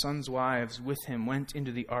wife and his sons' wives with him went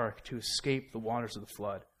into the ark to escape the waters of the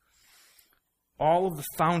flood. All of the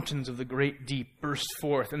fountains of the great deep burst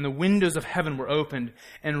forth, and the windows of heaven were opened,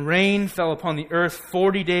 and rain fell upon the earth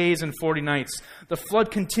 40 days and 40 nights. The flood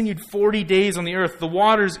continued 40 days on the earth. The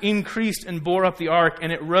waters increased and bore up the ark,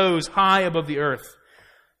 and it rose high above the earth.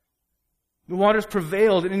 The waters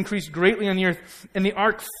prevailed and increased greatly on the earth, and the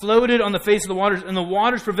ark floated on the face of the waters, and the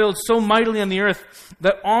waters prevailed so mightily on the earth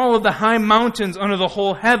that all of the high mountains under the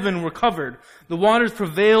whole heaven were covered. The waters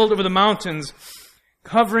prevailed over the mountains,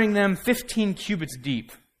 covering them 15 cubits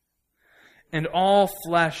deep. And all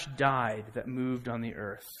flesh died that moved on the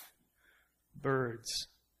earth. Birds,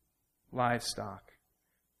 livestock,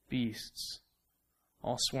 beasts,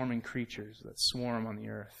 all swarming creatures that swarm on the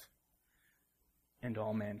earth, and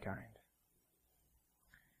all mankind.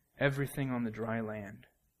 Everything on the dry land,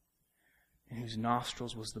 in whose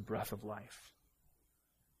nostrils was the breath of life,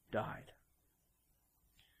 died.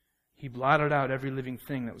 He blotted out every living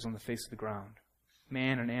thing that was on the face of the ground,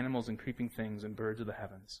 man and animals and creeping things and birds of the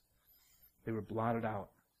heavens. They were blotted out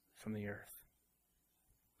from the earth.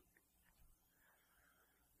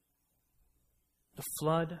 The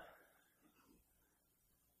flood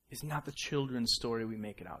is not the children's story we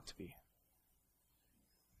make it out to be.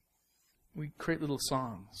 We create little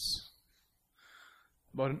songs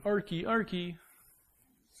about an arky.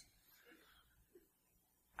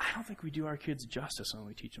 I don't think we do our kids justice when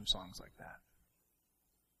we teach them songs like that.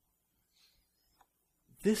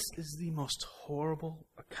 This is the most horrible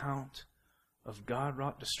account of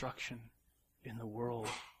God-wrought destruction in the world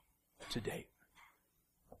to date.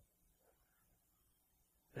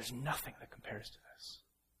 There's nothing that compares to this.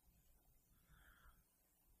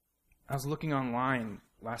 I was looking online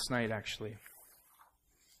last night, actually.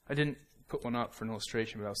 I didn't put one up for an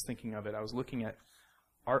illustration, but I was thinking of it. I was looking at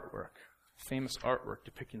artwork, famous artwork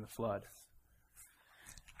depicting the flood.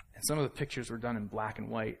 And some of the pictures were done in black and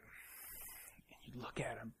white. And you'd look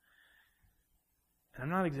at them. And I'm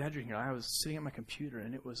not exaggerating here. I was sitting at my computer,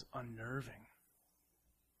 and it was unnerving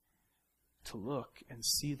to look and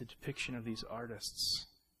see the depiction of these artists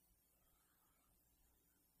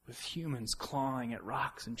with humans clawing at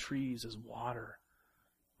rocks and trees as water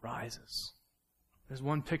rises. There's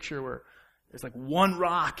one picture where there's like one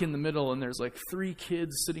rock in the middle, and there's like 3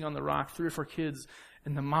 kids sitting on the rock, 3 or 4 kids,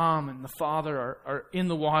 and the mom and the father are in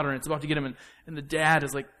the water, and it's about to get him, and the dad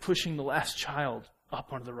is like pushing the last child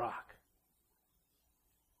up onto the rock.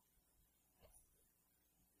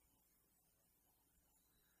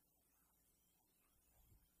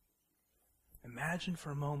 Imagine for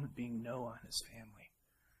a moment being Noah and his family.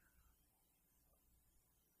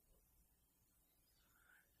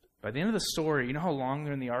 By the end of the story, you know how long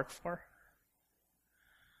they're in the ark for?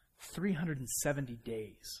 370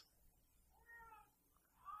 days.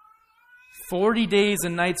 40 days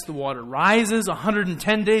and nights the water rises,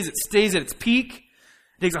 110 days it stays at its peak.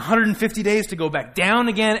 It takes 150 days to go back down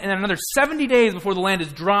again, and then another 70 days before the land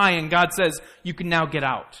is dry and God says, you can now get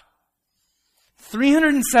out.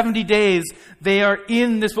 370 days they are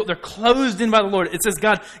in this boat. They're closed in by the Lord. It says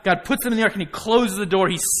God puts them in the ark and He closes the door.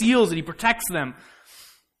 He seals it. He protects them.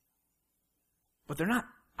 But they're not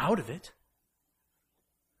out of it.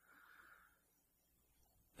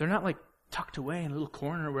 They're not like tucked away in a little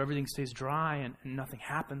corner where everything stays dry and nothing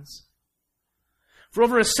happens. For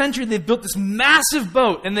over a century, they've built this massive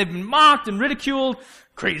boat, and they've been mocked and ridiculed.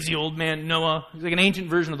 Crazy old man Noah. He's like an ancient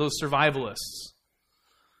version of those survivalists.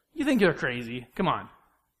 You think you're crazy. Come on.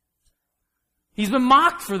 He's been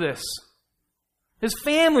mocked for this. His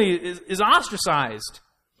family is ostracized.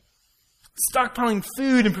 Stockpiling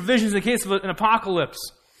food and provisions in the case of an apocalypse.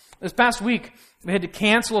 This past week, they had to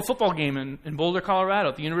cancel a football game in Boulder, Colorado,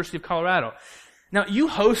 at the University of Colorado. Now, you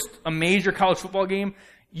host a major college football game,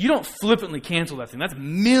 you don't flippantly cancel that thing. That's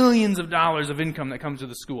millions of dollars of income that comes to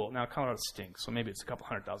the school. Now, Colorado stinks, so maybe it's a couple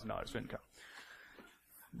 $100,000 of income.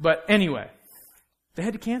 But anyway, they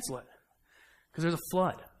had to cancel it because there's a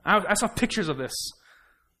flood. I saw pictures of this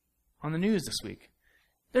on the news this week.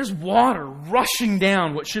 There's water rushing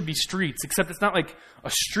down what should be streets, except it's not like a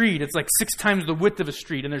street. It's like 6 times the width of a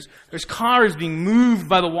street, and there's cars being moved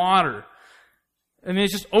by the water. I mean,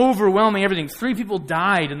 it's just overwhelming everything. 3 people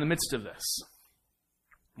died in the midst of this.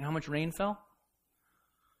 You know how much rain fell?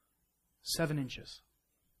 7 inches.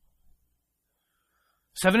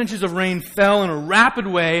 7 inches of rain fell in a rapid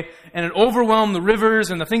way, and it overwhelmed the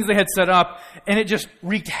rivers and the things they had set up, and it just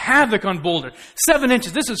wreaked havoc on Boulder. 7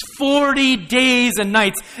 inches. This is 40 days and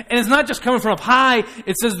nights, and it's not just coming from up high.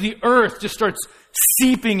 It says the earth just starts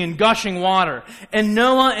seeping and gushing water. And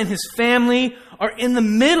Noah and his family are in the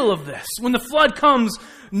middle of this. When the flood comes,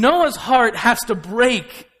 Noah's heart has to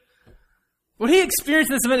break. What he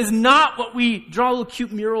experienced in this event is not what we draw little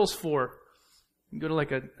cute murals for. You go to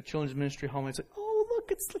like a children's ministry home, and it's like,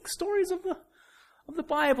 it's like stories of the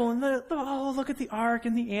Bible, and look at the ark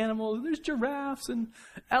and the animals, and there's giraffes and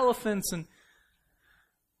elephants, and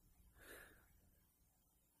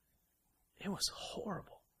it was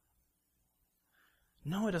horrible.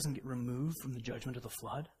 Noah doesn't get removed from the judgment of the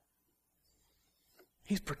flood.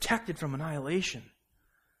 He's protected from annihilation,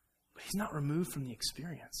 but he's not removed from the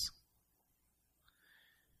experience.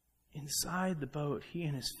 Inside the boat, he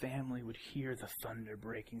and his family would hear the thunder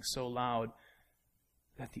breaking so loud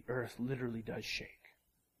that the earth literally does shake.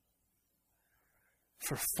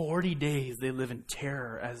 For 40 days, they live in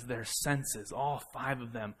terror as their senses, all 5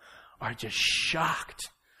 of them, are just shocked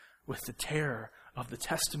with the terror of the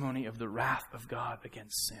testimony of the wrath of God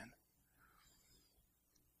against sin.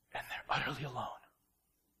 And they're utterly alone.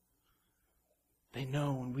 They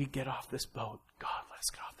know when we get off this boat, God, let us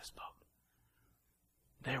get off this boat.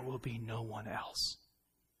 There will be no one else.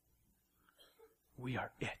 We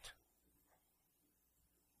are it.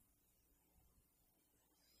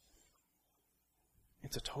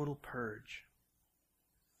 It's a total purge.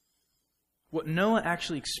 What Noah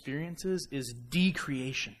actually experiences is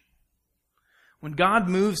decreation. When God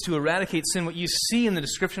moves to eradicate sin, what you see in the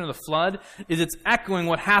description of the flood is it's echoing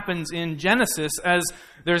what happens in Genesis as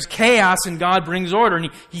there's chaos and God brings order. And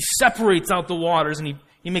he separates out the waters and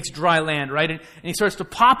he makes dry land, right? And he starts to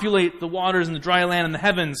populate the waters and the dry land and the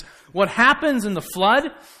heavens. What happens in the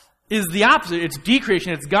flood is the opposite. It's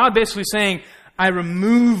decreation. It's God basically saying, I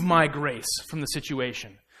remove my grace from the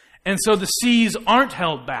situation. And so the seas aren't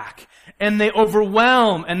held back. And they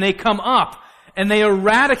overwhelm and they come up. And they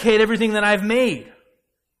eradicate everything that I've made.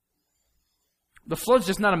 The flood's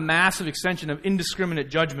just not a massive extension of indiscriminate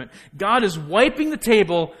judgment. God is wiping the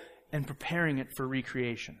table and preparing it for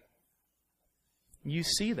recreation. You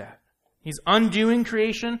see that. He's undoing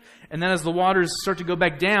creation, and then as the waters start to go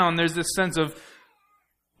back down, there's this sense of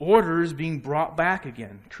order is being brought back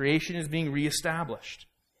again. Creation is being reestablished.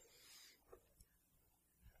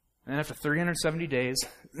 And after 370 days,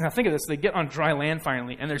 now think of this, they get on dry land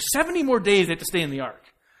finally, and there's 70 more days they have to stay in the ark.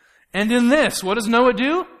 And in this, what does Noah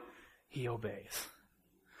do? He obeys.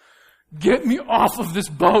 Get me off of this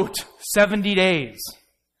boat. 70 days.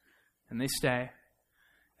 And they stay.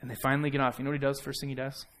 And they finally get off. You know what he does? First thing he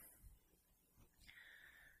does?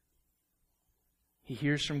 He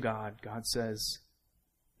hears from God. God says,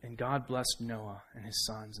 and God blessed Noah and his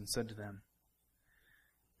sons and said to them,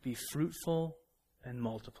 be fruitful and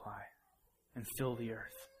multiply, and fill the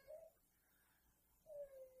earth.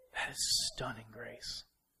 That is stunning grace.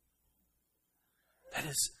 That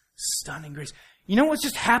is stunning grace. You know what's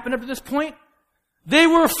just happened up to this point? They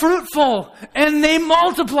were fruitful, and they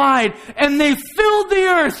multiplied, and they filled the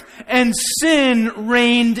earth, and sin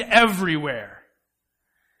reigned everywhere.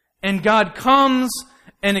 And God comes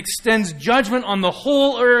and extends judgment on the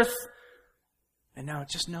whole earth, and now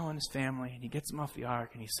it's just Noah and his family, and he gets them off the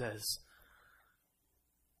ark, and he says,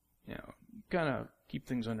 kind of keep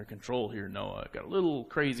things under control here, Noah. Got a little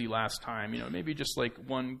crazy last time. Maybe just like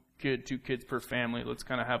 1 kid, 2 kids per family. Let's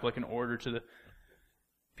kind of have like an order to the...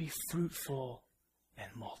 Be fruitful and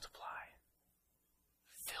multiply.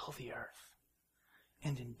 Fill the earth.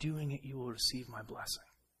 And in doing it, you will receive my blessing.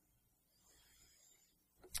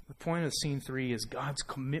 The point of scene 3 is God's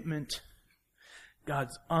commitment,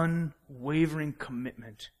 God's unwavering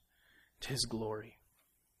commitment to His glory.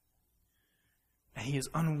 And He is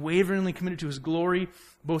unwaveringly committed to His glory,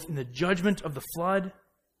 both in the judgment of the flood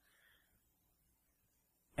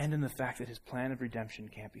and in the fact that His plan of redemption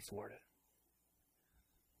can't be thwarted.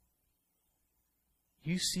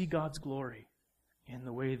 You see God's glory in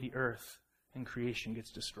the way the earth and creation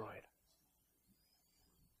gets destroyed.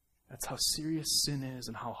 That's how serious sin is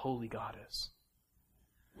and how holy God is.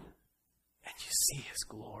 And you see His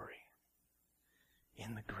glory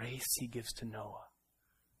in the grace He gives to Noah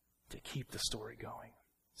to keep the story going.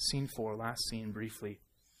 Scene 4, last scene briefly.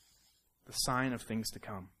 The sign of things to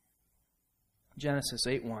come. Genesis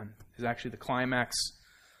 8:1 is actually the climax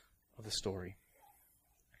of the story.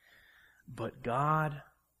 But God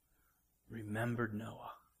remembered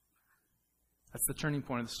Noah. That's the turning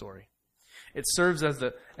point of the story. It serves as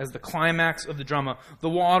the climax of the drama. The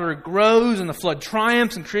water grows and the flood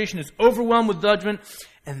triumphs and creation is overwhelmed with judgment.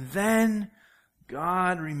 And then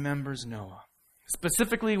God remembers Noah.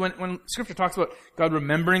 Specifically, when Scripture talks about God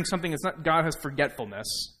remembering something, it's not God has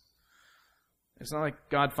forgetfulness. It's not like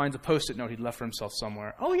God finds a Post-it note he'd left for himself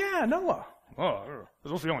somewhere. Oh yeah, Noah. Oh, it was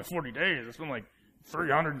supposed to be only 40 days. It's been like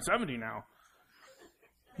 370 now.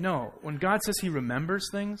 No, when God says He remembers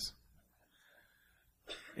things,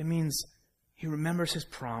 it means He remembers His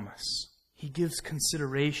promise. He gives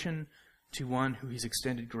consideration to one who He's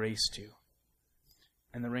extended grace to.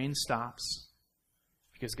 And the rain stops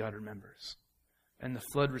because God remembers. And the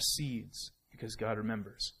flood recedes because God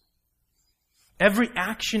remembers. Every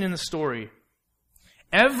action in this story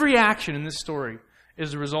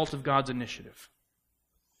is a result of God's initiative.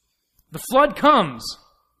 The flood comes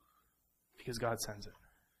because God sends it.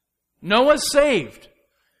 Noah's saved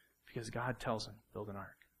because God tells him, build an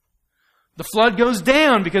ark. The flood goes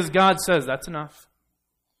down because God says, that's enough.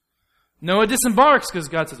 Noah disembarks because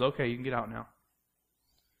God says, okay, you can get out now.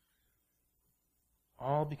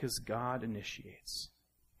 All because God initiates.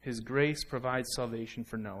 His grace provides salvation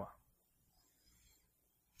for Noah.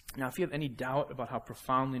 Now, if you have any doubt about how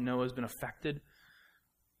profoundly Noah has been affected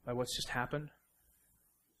by what's just happened,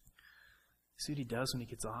 see what he does when he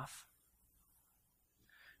gets off?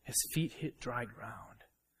 His feet hit dry ground,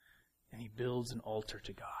 and he builds an altar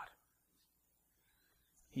to God.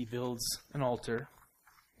 He builds an altar,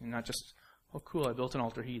 and not just, oh cool, I built an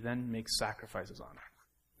altar. He then makes sacrifices on it.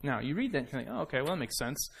 Now, you read that and you think, oh, okay, well, that makes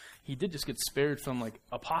sense. He did just get spared from,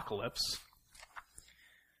 apocalypse.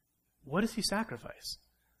 What does he sacrifice?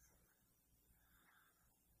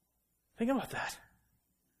 Think about that.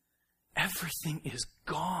 Everything is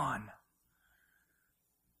gone.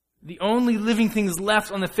 The only living things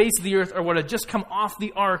left on the face of the earth are what had just come off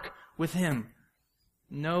the ark with him.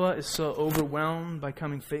 Noah is so overwhelmed by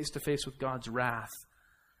coming face to face with God's wrath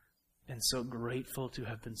and so grateful to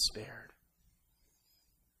have been spared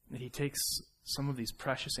that he takes some of these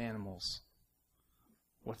precious animals,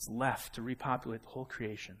 what's left to repopulate the whole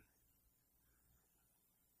creation,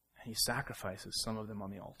 and he sacrifices some of them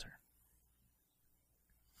on the altar.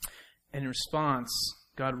 And in response,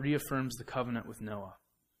 God reaffirms the covenant with Noah.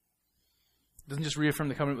 He doesn't just reaffirm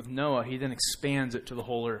the covenant with Noah, he then expands it to the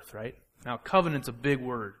whole earth, right? Now, covenant's a big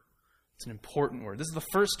word. It's an important word. This is the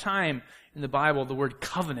first time in the Bible the word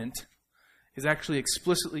covenant is actually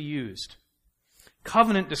explicitly used.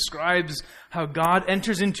 Covenant describes how God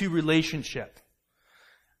enters into relationship.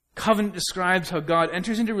 Covenant describes how God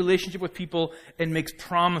enters into relationship with people and makes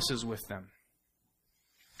promises with them.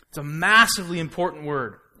 It's a massively important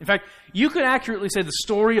word. In fact, you could accurately say the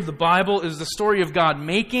story of the Bible is the story of God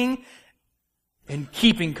making and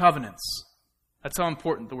keeping covenants. That's how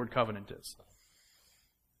important the word covenant is.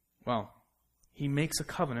 Well, he makes a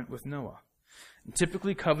covenant with Noah. And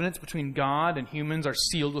typically, covenants between God and humans are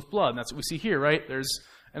sealed with blood. And that's what we see here, right? There's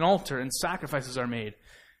an altar and sacrifices are made.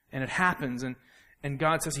 And it happens. And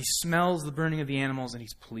God says he smells the burning of the animals and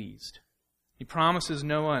he's pleased. He promises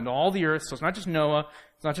Noah and all the earth. So it's not just Noah.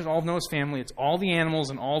 It's not just all of Noah's family. It's all the animals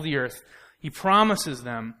and all the earth. He promises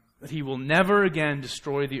them that he will never again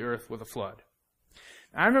destroy the earth with a flood.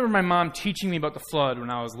 I remember my mom teaching me about the flood when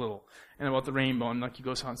I was little and about the rainbow. And you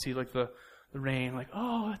go out and see the rain,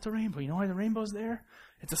 oh, it's a rainbow. You know why the rainbow's there?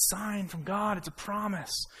 It's a sign from God. It's a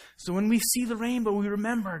promise. So when we see the rainbow, we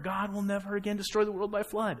remember God will never again destroy the world by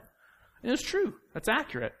flood. And it's true. That's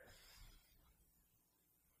accurate.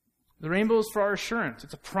 The rainbow is for our assurance.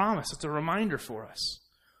 It's a promise. It's a reminder for us.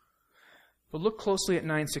 But look closely at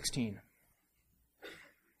 9:16.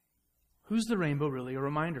 Who's the rainbow really a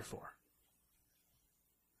reminder for?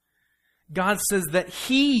 God says that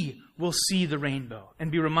he will see the rainbow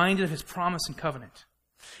and be reminded of his promise and covenant.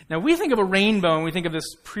 Now, we think of a rainbow and we think of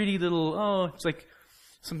this pretty little, it's like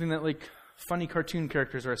something that funny cartoon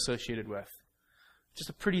characters are associated with. Just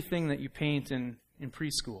a pretty thing that you paint in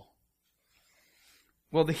preschool.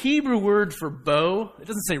 Well, the Hebrew word for bow, it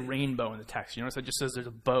doesn't say rainbow in the text. You notice it just says there's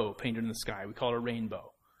a bow painted in the sky. We call it a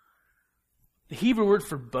rainbow. The Hebrew word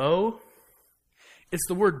for bow, it's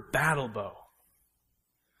the word battle bow.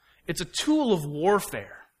 It's a tool of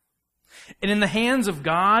warfare. And in the hands of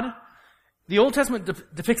God, the Old Testament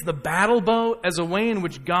depicts the battle bow as a way in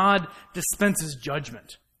which God dispenses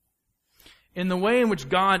judgment. In the way in which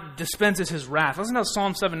God dispenses his wrath. Listen how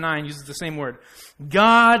Psalm 7:9 uses the same word.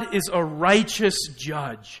 God is a righteous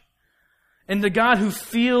judge. And the God who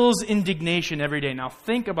feels indignation every day. Now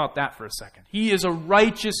think about that for a second. He is a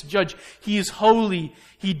righteous judge. He is holy.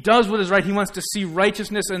 He does what is right. He wants to see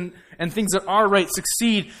righteousness and things that are right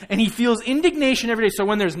succeed. And he feels indignation every day. So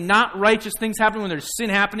when there's not righteous things happening, when there's sin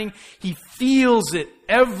happening, he feels it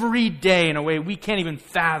every day in a way we can't even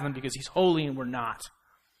fathom because he's holy and we're not.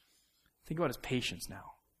 Think about his patience now.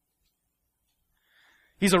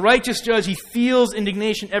 He's a righteous judge. He feels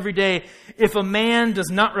indignation every day. If a man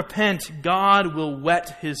does not repent, God will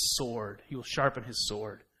whet his sword. He will sharpen his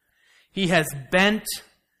sword. He has bent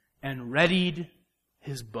and readied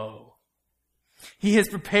his bow. He has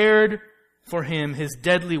prepared for him his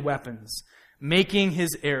deadly weapons, making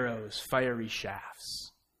his arrows fiery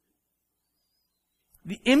shafts.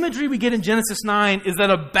 The imagery we get in Genesis 9 is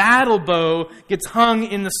that a battle bow gets hung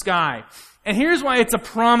in the sky. And here's why it's a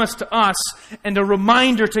promise to us and a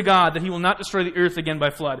reminder to God that he will not destroy the earth again by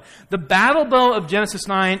flood. The battle bow of Genesis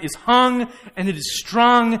 9 is hung, and it is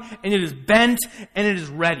strung, and it is bent, and it is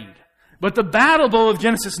readied. But the battle bow of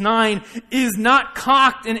Genesis 9 is not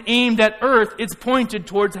cocked and aimed at earth. It's pointed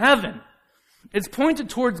towards heaven. It's pointed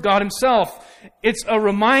towards God himself. It's a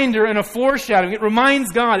reminder and a foreshadowing. It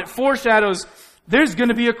reminds God, it foreshadows there's going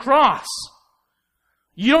to be a cross.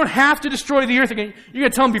 You don't have to destroy the earth again. You're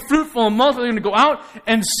going to tell them, be fruitful and multiply. You're going to go out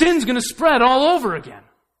and sin's going to spread all over again.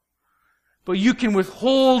 But you can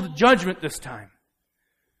withhold judgment this time.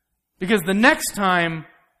 Because the next time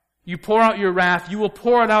you pour out your wrath, you will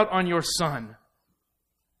pour it out on your son.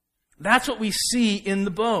 That's what we see in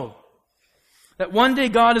the bow. That one day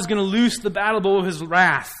God is going to loose the battle bow of his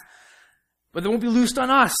wrath. But it won't be loosed on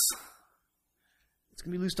us. It's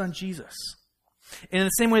going to be loosed on Jesus. And in the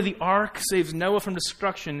same way the ark saves Noah from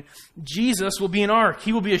destruction, Jesus will be an ark.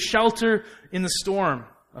 He will be a shelter in the storm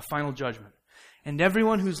of final judgment. And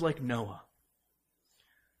everyone who's like Noah,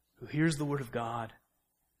 who hears the word of God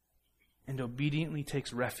and obediently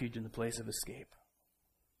takes refuge in the place of escape,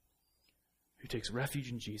 who takes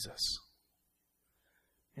refuge in Jesus,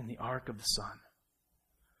 in the ark of the Son,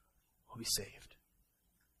 will be saved.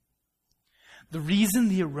 The reason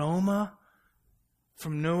the aroma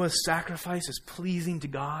from Noah's sacrifice is pleasing to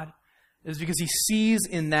God is because he sees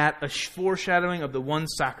in that a foreshadowing of the one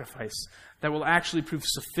sacrifice that will actually prove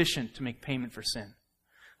sufficient to make payment for sin.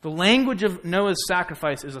 The language of Noah's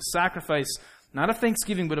sacrifice is a sacrifice not of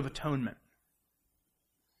thanksgiving but of atonement.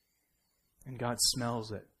 And God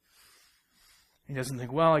smells it. He doesn't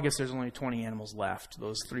think, well, I guess there's only 20 animals left.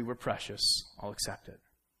 Those 3 were precious. I'll accept it.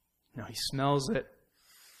 No, he smells it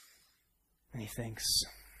and he thinks,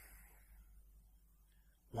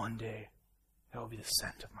 one day that will be the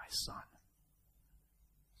scent of my son.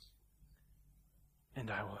 And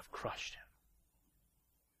I will have crushed him.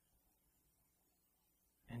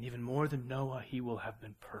 And even more than Noah, he will have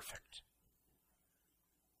been perfect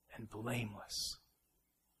and blameless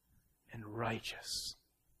and righteous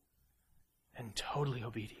and totally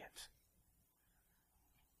obedient.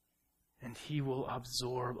 And he will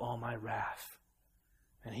absorb all my wrath,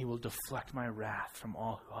 and he will deflect my wrath from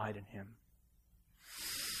all who hide in him.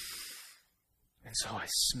 And so I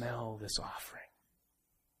smell this offering,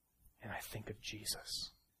 and I think of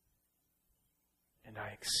Jesus, and I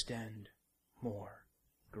extend more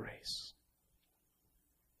grace.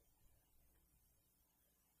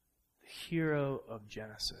 The hero of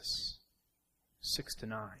Genesis 6 to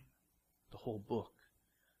 9, the whole book,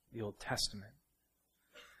 the Old Testament,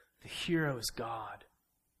 the hero is God.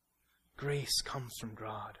 Grace comes from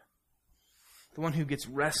God. The one who gets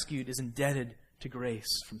rescued is indebted to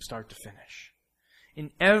grace from start to finish.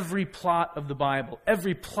 In every plot of the Bible,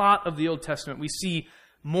 every plot of the Old Testament, we see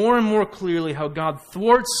more and more clearly how God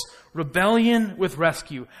thwarts rebellion with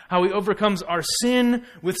rescue, how he overcomes our sin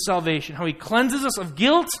with salvation, how he cleanses us of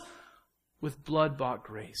guilt with blood-bought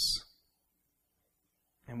grace.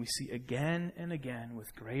 And we see again and again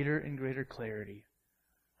with greater and greater clarity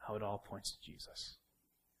how it all points to Jesus.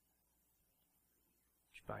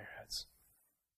 Would you bow your heads?